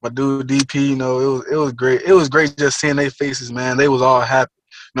my dude DP, you know, it was great. It was great just seeing their faces, man. They was all happy.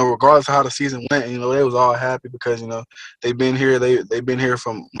 You know, regardless of how the season went, you know, they was all happy because, you know, they've been here. They've been here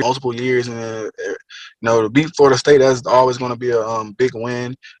for multiple years, and you know, to beat Florida State, that's always going to be a big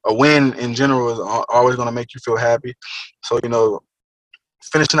win. A win in general is always going to make you feel happy. So, you know,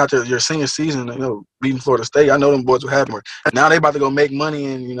 finishing out your senior season, you know, beating Florida State, I know them boys were happy. Now they about to go make money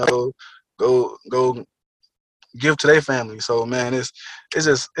and, you know, go give to their family. So man, it's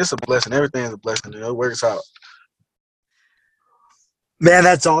a blessing. Everything is a blessing. You know, it works out. Man,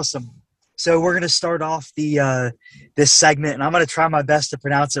 that's awesome. So we're going to start off this segment, and I'm going to try my best to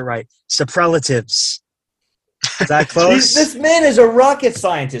pronounce it right. Superlatives. Is that close? This man is a rocket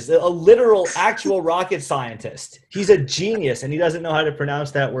scientist, a literal, actual rocket scientist. He's a genius, and he doesn't know how to pronounce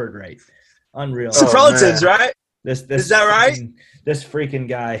that word right. Unreal. Superlatives, right? This Is that right? This freaking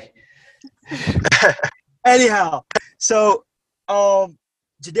guy. Anyhow, so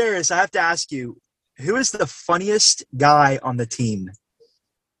Jadarius, I have to ask you, who is the funniest guy on the team?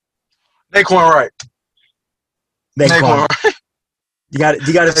 Naquan Wright. Naquan. Wright. You got a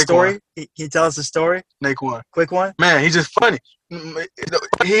Naquan. story? Can you tell us a story? Naquan. Quick one. Man, he's just funny.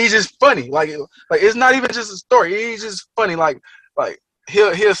 He's just funny. Like it's not even just a story. He's just funny. Like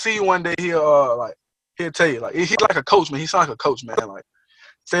he'll see you one day. He'll tell you, like, he's like a coach, man. He sounds like a coach, man. Like,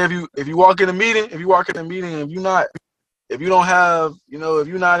 say if you walk in a meeting, and if you don't have, you know, if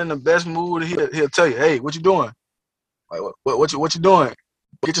you're not in the best mood, he'll tell you, hey, what you doing? Like what you doing?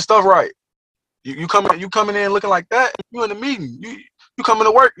 Get your stuff right. You coming in looking like that? You in the meeting? You coming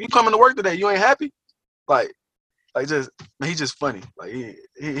to work? You coming to work today? You ain't happy? Like just man, he's just funny. Like he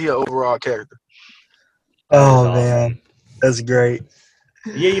an overall character. Oh That is man, awesome. that's great.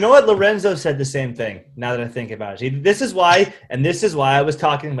 Yeah, you know what? Lorenzo said the same thing. Now that I think about it, See, this is why I was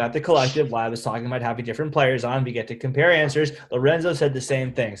talking about the collective. Why I was talking about having different players on. We get to compare answers. Lorenzo said the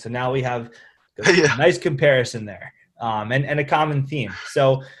same thing. So now we have a nice comparison there, and a common theme.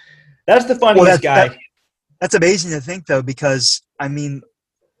 So that's the funniest guy. That's amazing to think though, because I mean,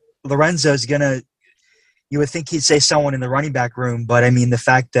 Lorenzo's gonna. You would think he'd say someone in the running back room, but I mean, the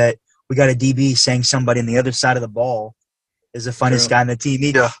fact that we got a DB saying somebody on the other side of the ball is the funniest guy on the team.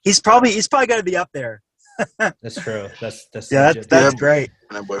 He's probably going to be up there. That's true. That's that's great.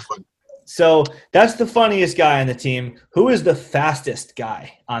 That boy funny. So that's the funniest guy on the team. Who is the fastest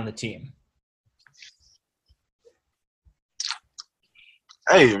guy on the team?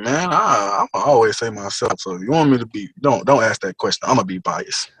 Hey man, I always say myself. So if you want me to be, don't ask that question. I'm gonna be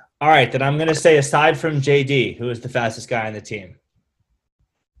biased. All right, then I'm gonna say aside from JD, who is the fastest guy on the team?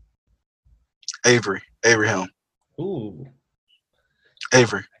 Avery Helm. Ooh.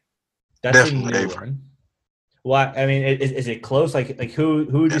 Avery. That's Definitely a new one. What I mean, is it close? Like who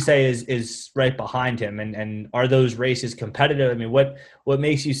would you say is right behind him? And are those races competitive? I mean, what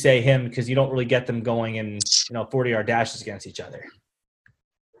makes you say him? Because you don't really get them going in 40-yard dashes against each other.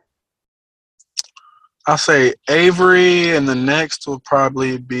 I'll say Avery, and the next will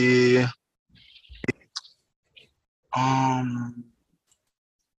probably be I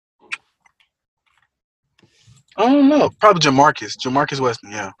don't know. Probably Jamarcus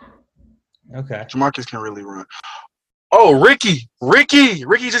Weston, yeah. Okay. Jamarcus can really run. Oh, Ricky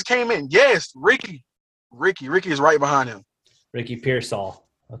just came in. Yes, Ricky is right behind him. Ricky Pearsall.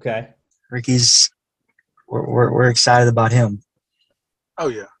 Okay. Ricky's we're excited about him. Oh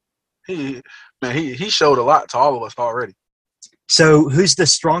yeah. He showed a lot to all of us already. So who's the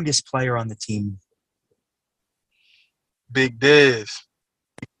strongest player on the team? Big Dez.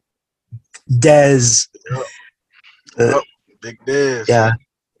 Big Dez.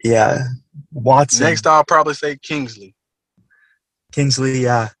 Yeah. Watson. Next, I'll probably say Kingsley,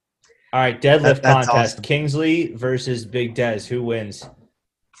 yeah. All right, deadlift That's contest. awesome. Kingsley versus Big Dez. Who wins?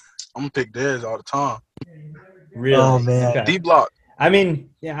 I'm going to pick Dez all the time. Really? Oh, man. Okay. D block. I mean,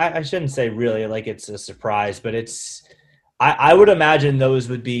 yeah, I shouldn't say really like it's a surprise, but I would imagine those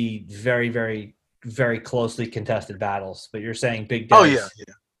would be very, very, very closely contested battles. But you're saying Big Dez. Oh, yeah.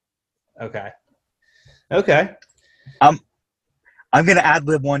 Okay. I'm going to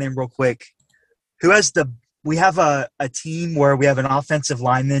ad-lib one in real quick. We have a team where we have an offensive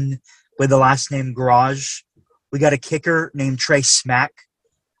lineman with the last name Garage. We got a kicker named Trey Smack.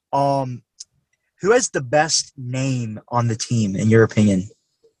 Who has the best name on the team, in your opinion?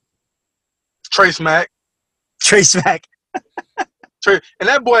 Trey Smack. Trey Smack. And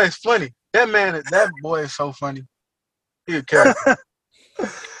that boy is funny. That boy is so funny. He's a character.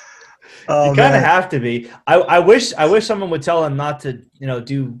 You kind of have to be. I wish someone would tell him not to,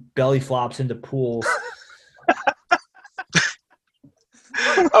 do belly flops into pools.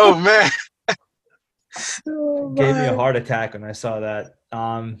 Oh man. Gave me a heart attack when I saw that.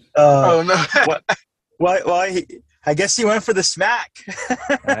 Oh no. Why? I guess he went for the smack.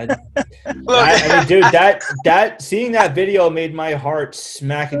 I mean, dude, that seeing that video made my heart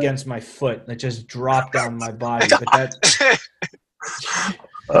smack against my foot. It just dropped down my body. But that.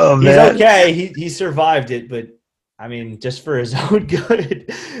 Oh man. He's okay. He survived it, but I mean, just for his own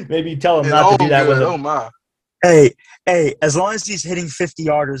good, maybe tell him not to do that with him. Oh my. Hey, as long as he's hitting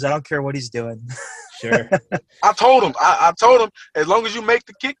 50-yarders, I don't care what he's doing. Sure. I told him. I told him, as long as you make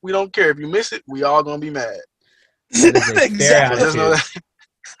the kick, we don't care. If you miss it, we all gonna be mad. That is a fair Exactly.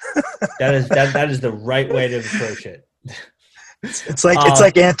 attitude. That is the right way to approach it. It's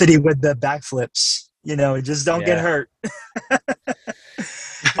like Anthony with the backflips. Just don't get hurt.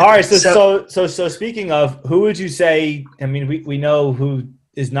 All right. So speaking of, who would you say? I mean, we know who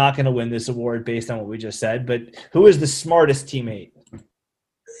is not going to win this award based on what we just said, but who is the smartest teammate?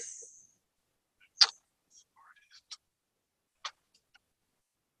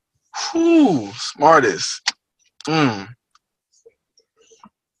 Smartest.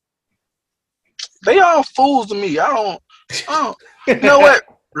 They all fools to me. I don't. You know what?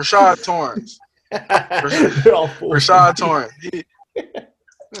 Rashad Torrance. Rashad Torrance.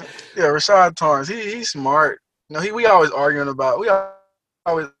 Rashad Torrance. He's smart. We always arguing about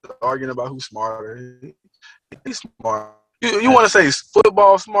who's smarter. He's smart. You want to say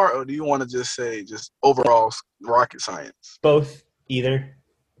football smart, or do you want to just say just overall rocket science? Both. Either.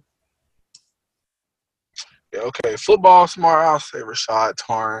 Yeah, okay. Football smart, I'll say Rashad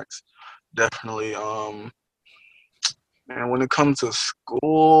Torrance. definitely. And when it comes to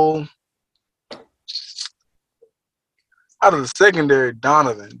school, out of the secondary,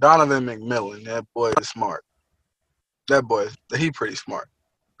 Donovan McMillan. That boy is smart. He pretty smart.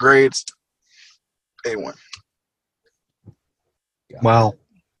 Grades, A1. Wow.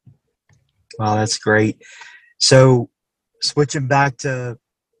 Wow, that's great. So, switching back to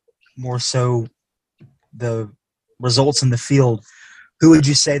more so the results in the field, who would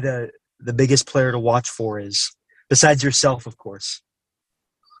you say the biggest player to watch for is, besides yourself, of course?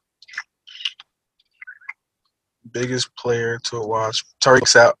 Biggest player to watch, Tariq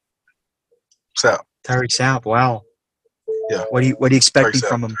Sapp. Tyreek Sapp. Wow. Yeah. What are you expecting Tariq Sapp.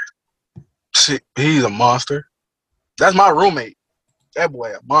 from him? Shit, he's a monster. That's my roommate. That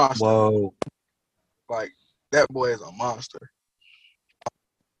boy a monster. Whoa. Like, that boy is a monster.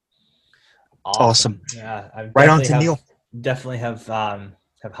 Awesome. Yeah, Right on to Neil. Definitely have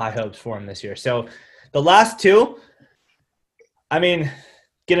high hopes for him this year. So the last two, I mean,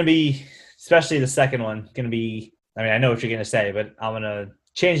 gonna be, especially the second one, gonna be. I mean, I know what you're gonna say, but I'm gonna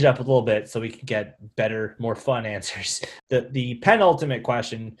change it up a little bit so we can get better, more fun answers. The penultimate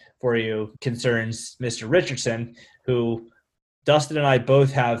question for you concerns Mr. Richardson, who Dustin and I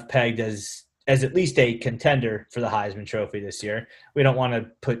both have pegged as at least a contender for the Heisman Trophy this year. We don't want to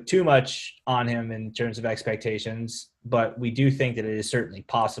put too much on him in terms of expectations, but we do think that it is certainly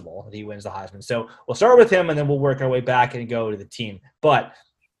possible that he wins the Heisman. So we'll start with him, and then we'll work our way back and go to the team. But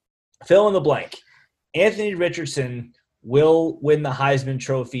fill in the blank. Anthony Richardson will win the Heisman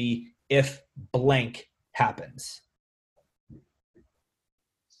Trophy if blank happens.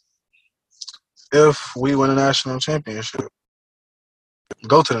 If we win a national championship,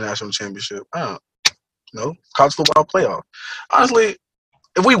 go to the national championship. I don't know. College football playoff. Honestly,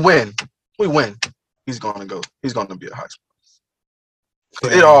 if we win, he's going to go. He's going to be a Heisman.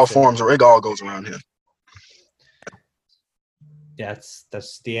 It all goes around him. Yeah,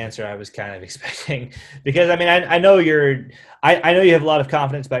 that's the answer I was kind of expecting, because I mean I know I know you have a lot of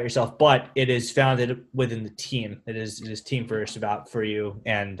confidence about yourself, but it is founded within the team. It is team first for you,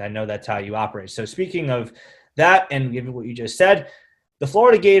 and I know that's how you operate. So speaking of that, and given what you just said, the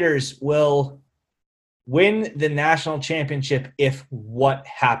Florida Gators will win the national championship if what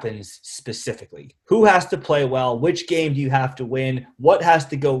happens specifically? Who has to play well? Which game do you have to win? What has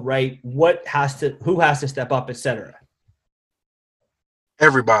to go right? Who has to step up, etc.?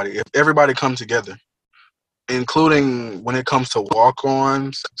 Everybody. If everybody comes together, including when it comes to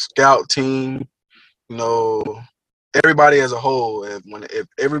walk-ons, scout team, everybody as a whole. If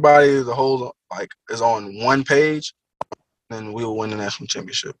everybody as a whole is on one page, then we will win the national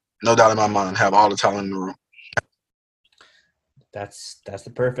championship. No doubt in my mind. Have all the talent in the room. That's the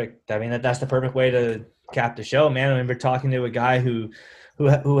perfect. I mean, that's the perfect way to cap the show, man. I remember talking to a guy who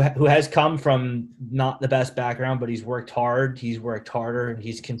has come from not the best background, but he's worked hard. He's worked harder, and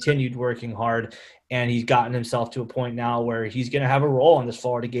he's continued working hard, and he's gotten himself to a point now where he's going to have a role on this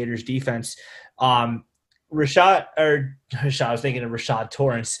Florida Gators defense. I was thinking of Rashad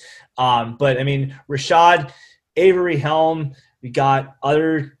Torrance, but I mean Rashad, Avery Helm. We got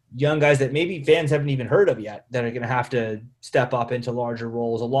other young guys that maybe fans haven't even heard of yet that are going to have to step up into larger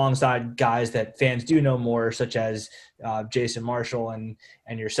roles alongside guys that fans do know more, such as Jason Marshall and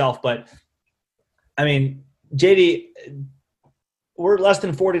yourself. But, I mean, JD, we're less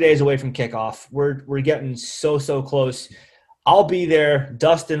than 40 days away from kickoff. We're getting so close. I'll be there.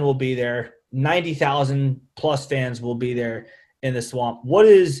 Dustin will be there. 90,000 plus fans will be there in the Swamp. What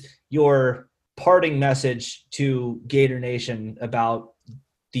is your parting message to Gator Nation about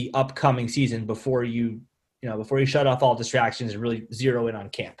the upcoming season before you shut off all distractions and really zero in on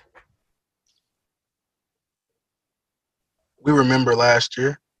camp? We remember last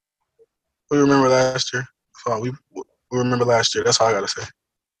year. So we remember last year. That's all I gotta say.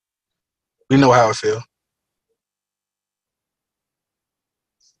 We know how it feels.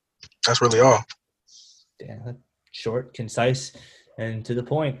 That's really all. Yeah, short, concise, and to the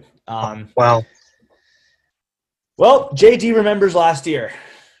point. Wow. Well, JD remembers last year,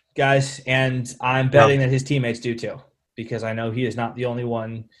 guys, and I'm betting that his teammates do too, because I know he is not the only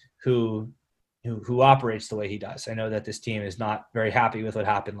one who operates the way he does. I know that this team is not very happy with what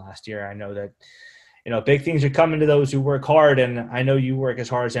happened last year. I know that big things are coming to those who work hard, and I know you work as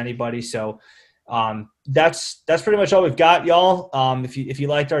hard as anybody. So that's pretty much all we've got, y'all. If you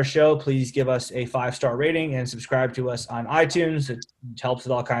liked our show, please give us a 5-star rating and subscribe to us on iTunes. It helps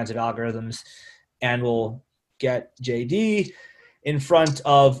with all kinds of algorithms, and we'll get JD in front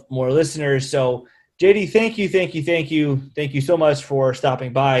of more listeners. So JD, thank you so much for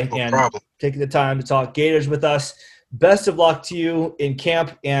stopping by taking the time to talk Gators with us. Best of luck to you in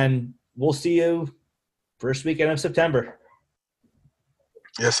camp, and we'll see you first weekend of September.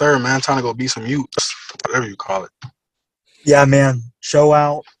 Yes, sir, man. Time to go beat some Utes, whatever you call it. Yeah, man. Show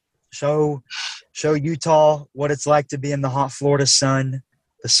out. Show Utah what it's like to be in the hot Florida sun,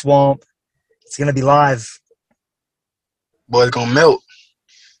 the swamp. It's going to be live. Boy, it's gonna melt.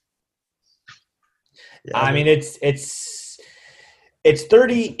 Yeah, I mean, it's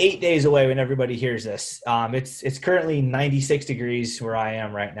 38 days away when everybody hears this. It's currently 96 degrees where I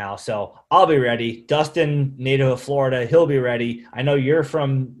am right now, so I'll be ready. Dustin, native of Florida, he'll be ready. I know you're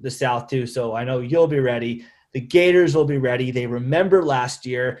from the South too, so I know you'll be ready. The Gators will be ready. They remember last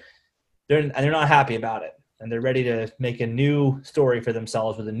year. They're not happy about it, and they're ready to make a new story for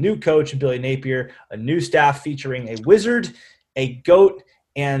themselves with a new coach, Billy Napier, a new staff featuring a wizard, a goat,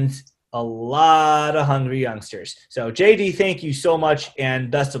 and a lot of hungry youngsters. So, JD, thank you so much,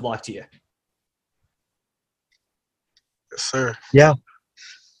 and best of luck to you. Yes, sir. yeah.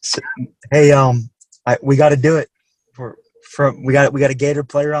 So, hey, we got to do it. We got a Gator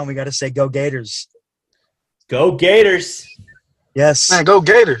player on. We got to say, "Go Gators!" Go Gators! Yes, Man, go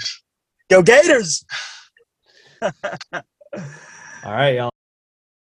Gators. go Gators! All right, y'all.